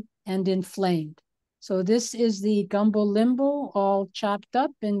 peeling, and inflamed. So this is the gumbo limbo all chopped up,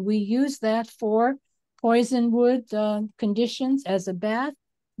 and we use that for poison wood conditions as a bath.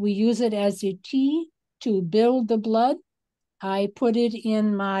 We use it as a tea to build the blood. I put it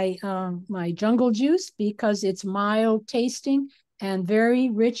in my jungle juice because it's mild tasting and very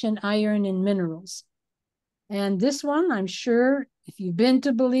rich in iron and minerals. And this one, I'm sure, if you've been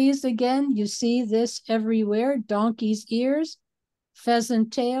to Belize again, you see this everywhere: donkey's ears,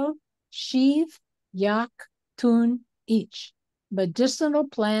 pheasant tail, sheave, yak, tun, each. Medicinal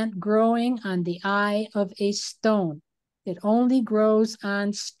plant growing on the eye of a stone. It only grows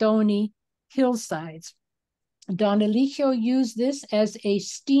on stony hillsides. Don Elijio used this as a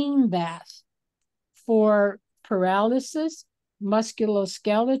steam bath for paralysis,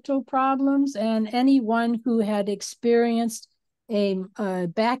 musculoskeletal problems, and anyone who had experienced a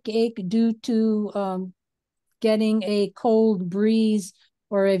backache due to getting a cold breeze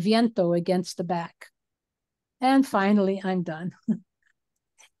or a viento against the back. And finally, I'm done.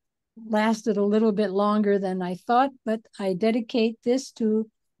 Lasted a little bit longer than I thought, but I dedicate this to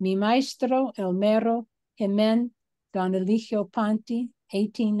mi maestro, el mero Jimen Don Elijio Panti,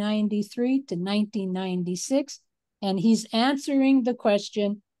 1893 to 1996. And he's answering the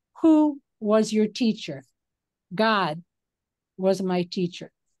question, who was your teacher? God was my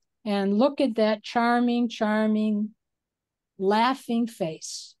teacher. And look at that charming, charming, laughing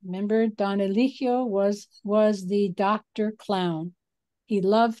face. Remember, Don Elijio was the doctor clown. He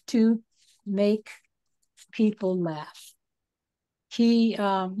loved to make people laugh. He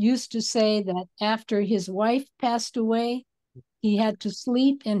used to say that after his wife passed away, he had to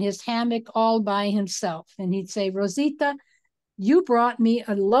sleep in his hammock all by himself. And he'd say, Rosita, you brought me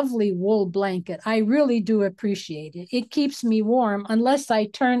a lovely wool blanket. I really do appreciate it. It keeps me warm unless I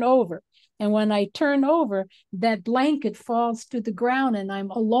turn over. And when I turn over, that blanket falls to the ground and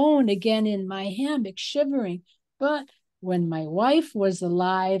I'm alone again in my hammock shivering. But when my wife was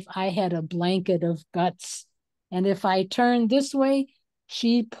alive, I had a blanket of guts. And if I turned this way,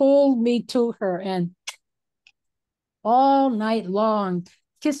 she pulled me to her, and all night long,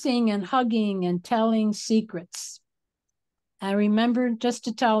 kissing and hugging and telling secrets. I remember, just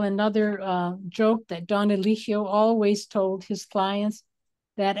to tell another joke, that Don Elijio always told his clients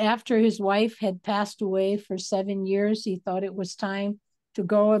that after his wife had passed away for 7 years, he thought it was time to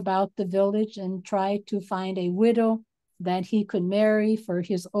go about the village and try to find a widow that he could marry for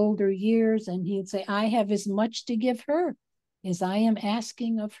his older years. And he'd say, I have as much to give her as I am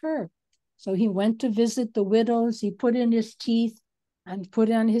asking of her. So he went to visit the widows. He put in his teeth and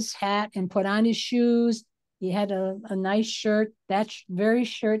put on his hat and put on his shoes. He had a nice shirt, that very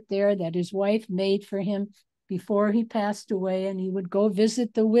shirt there that his wife made for him before he passed away. And he would go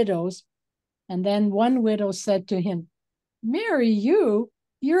visit the widows. And then one widow said to him, marry you?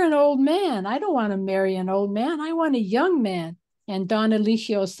 You're an old man. I don't want to marry an old man. I want a young man. And Don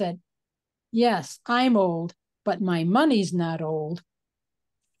Elijio said, yes, I'm old, but my money's not old.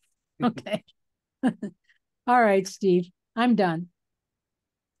 Okay. All right, Steve, I'm done.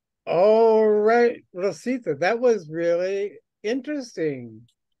 All right, Rosita, that was really interesting.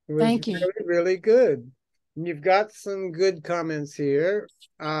 It was Thank you. really, really good. And you've got some good comments here.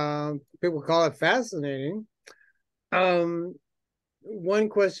 People call it fascinating. One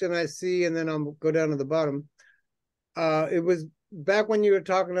question I see, and then I'll go down to the bottom. It was back when you were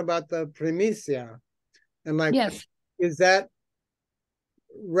talking about the primicia, and like, yes, is that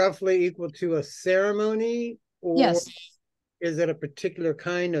roughly equal to a ceremony, or yes, is it a particular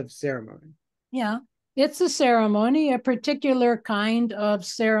kind of ceremony? yeah. It's a ceremony, a particular kind of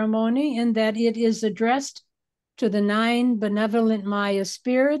ceremony, in that it is addressed to the 9 benevolent Maya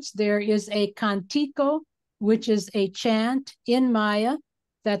spirits. There is a cantico, which is a chant in Maya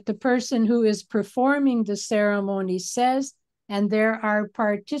that the person who is performing the ceremony says, and there are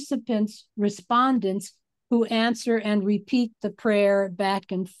participants, respondents, who answer and repeat the prayer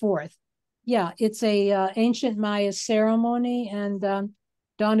back and forth. Yeah, it's a ancient Maya ceremony, and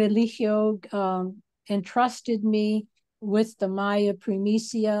Don Elijio entrusted me with the Maya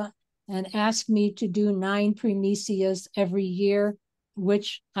primicia and asked me to do 9 primicias every year,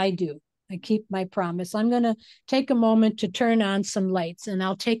 which I do. I keep my promise. I'm going to take a moment to turn on some lights, and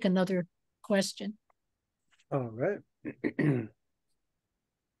I'll take another question. All right.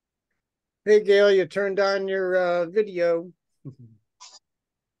 Hey, Gail, you turned on your video.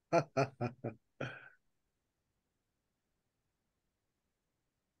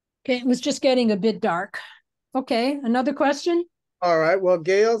 Okay, it was just getting a bit dark. Okay, another question? All right. Well,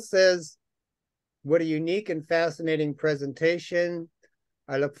 Gail says, what a unique and fascinating presentation.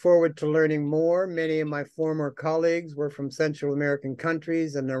 I look forward to learning more. Many of my former colleagues were from Central American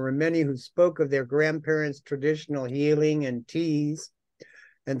countries, and there were many who spoke of their grandparents' traditional healing and teas.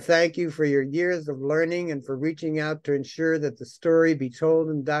 And thank you for your years of learning and for reaching out to ensure that the story be told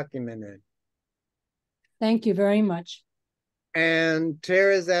and documented. Thank you very much. And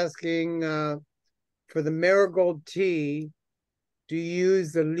Tara's asking, for the marigold tea, do you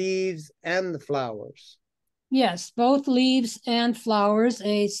use the leaves and the flowers? Yes, both leaves and flowers,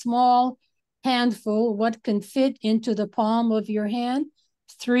 a small handful, what can fit into the palm of your hand,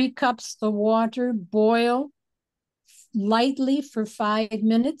 3 cups of water, boil lightly for 5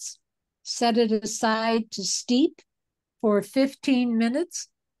 minutes, set it aside to steep for 15 minutes,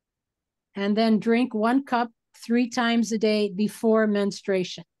 and then drink 1 cup 3 times a day before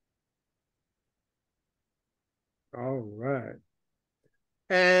menstruation. All right.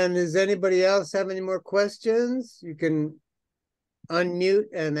 And does anybody else have any more questions? You can unmute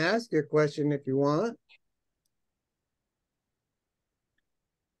and ask your question if you want.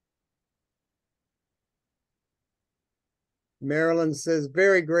 Marilyn says,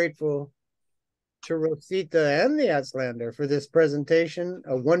 very grateful to Rosita and the Aztlander for this presentation,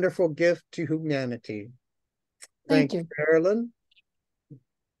 a wonderful gift to humanity. Thank you, Marilyn.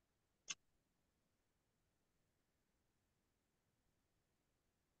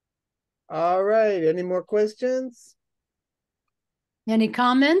 All right, any more questions? Any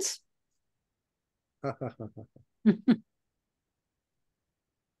comments? Let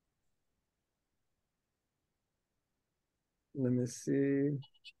me see.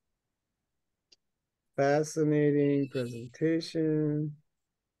 Fascinating presentation.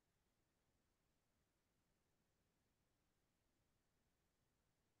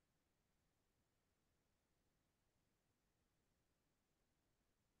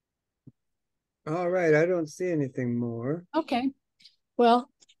 All right, I don't see anything more. Okay.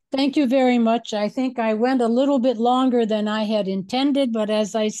 Well, thank you very much. I think I went a little bit longer than I had intended, but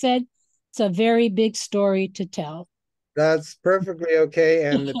as I said, it's a very big story to tell. That's perfectly okay.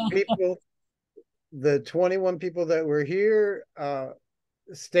 And the people, the 21 people that were here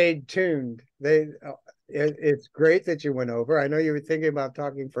stayed tuned. It's great that you went over. I know you were thinking about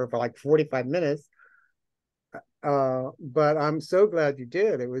talking for like 45 minutes. But I'm so glad you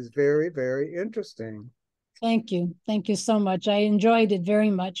did. It was very, very interesting. Thank you. Thank you so much. I enjoyed it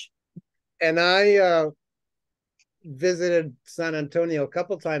very much. And I visited San Antonio a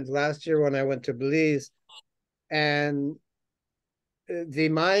couple times last year when I went to Belize. And the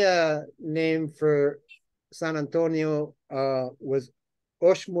Maya name for San Antonio was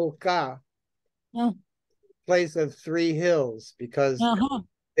Oshmulka, place of three hills, because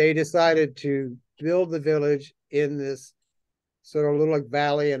they decided to build the village in this sort of little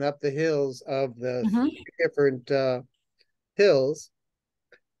valley and up the hills of the different hills.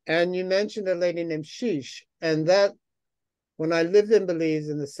 And you mentioned a lady named Shish, and that when I lived in Belize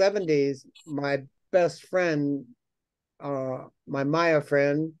in the 70s, my best friend, my Maya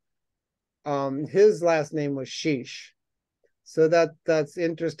friend, his last name was Shish. So that's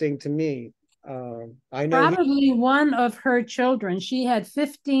interesting to me. I know probably one of her children. She had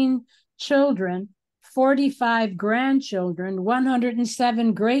 15 children, 45 grandchildren,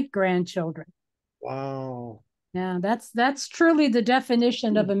 107 great-grandchildren. Wow. Yeah, that's truly the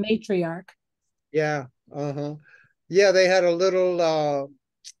definition of a matriarch. Yeah. Yeah, they had a little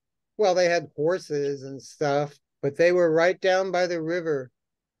well, they had horses and stuff, but they were right down by the river.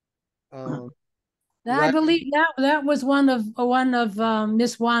 I right. believe that was one of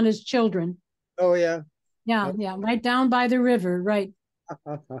Miss Juana's children. Oh yeah. Yeah, yeah, right down by the river, right.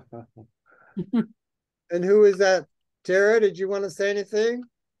 And who is that? Tara, did you want to say anything?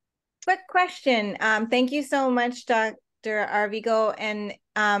 Quick question. Thank you so much, Dr. Arvigo. And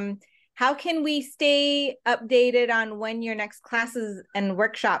how can we stay updated on when your next classes and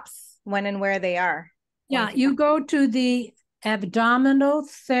workshops, when and where they are? Yeah, you go to the Abdominal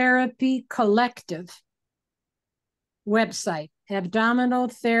Therapy Collective website,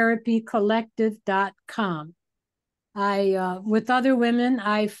 abdominaltherapycollective.com. With other women,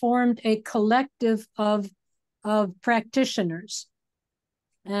 I formed a collective of practitioners.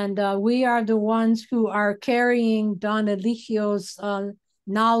 And we are the ones who are carrying Don Eligio's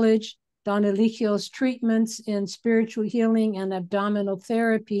knowledge, Don Eligio's treatments in spiritual healing and abdominal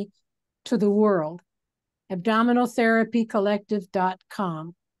therapy to the world.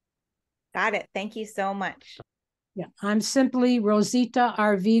 abdominaltherapycollective.com. Got it. Thank you so much. Yeah, I'm simply Rosita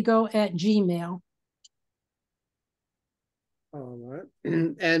Arvigo at Gmail. All right.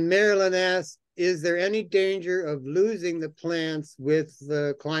 And Marilyn asks, is there any danger of losing the plants with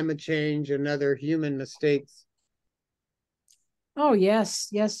the climate change and other human mistakes? Oh, yes,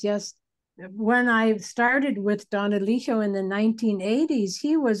 yes, yes. When I started with Don Eligio in the 1980s,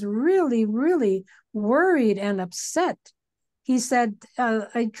 he was really, really worried and upset. He said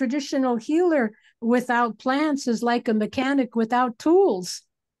a traditional healer without plants is like a mechanic without tools.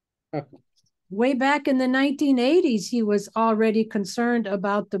 Way back in the 1980s, he was already concerned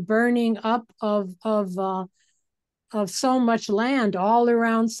about the burning up of so much land all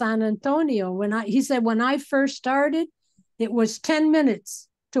around San Antonio. He said, when I first started, it was 10 minutes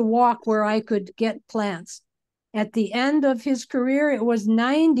to walk where I could get plants. At the end of his career, it was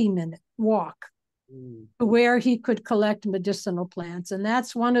 90-minute walk to where he could collect medicinal plants. And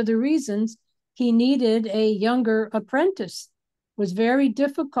that's one of the reasons he needed a younger apprentice. It was very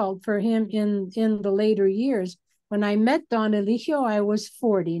difficult for him in the later years. When I met Don Eligio, I was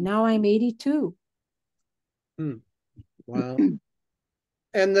 40. Now I'm 82. Wow.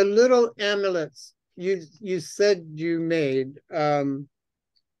 And the little amulets you said you made,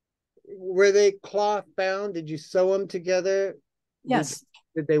 were they cloth bound? Did you sew them together? Yes.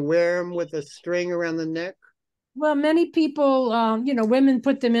 Did they wear them with a string around the neck? Well, many people, women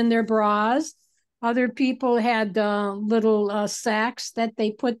put them in their bras. Other people had little sacks that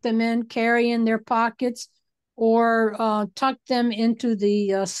they put them in, carry in their pockets, or tuck them into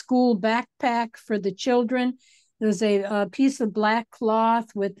the school backpack for the children. There's a piece of black cloth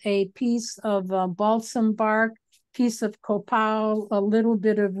with a piece of balsam bark, piece of copal, a little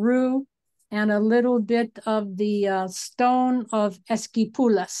bit of rue, and a little bit of the stone of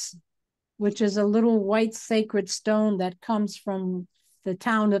Esquipulas, which is a little white sacred stone that comes from the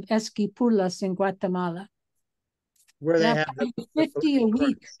town of Esquipulas in Guatemala. Where they have 50 a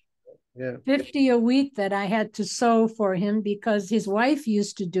week. Yeah. 50 a week that I had to sew for him because his wife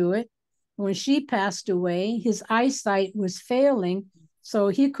used to do it. When she passed away, his eyesight was failing, so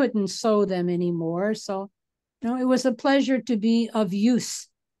he couldn't sew them anymore. So, it was a pleasure to be of use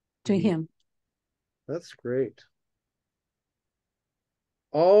to him. That's great.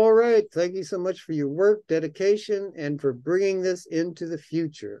 All right. Thank you so much for your work, dedication, and for bringing this into the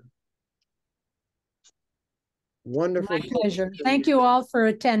future. Wonderful. My pleasure. Thank you all for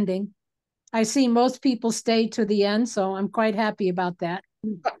attending. I see most people stay to the end, so I'm quite happy about that.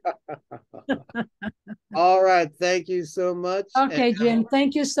 All right. Thank you so much. Okay, Jim.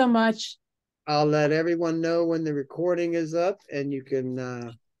 Thank you so much. I'll let everyone know when the recording is up, and you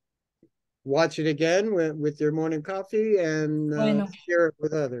can watch it again with your morning coffee and share it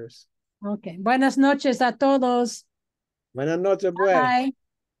with others. Okay. Buenas noches a todos. Buenas noches, Bye.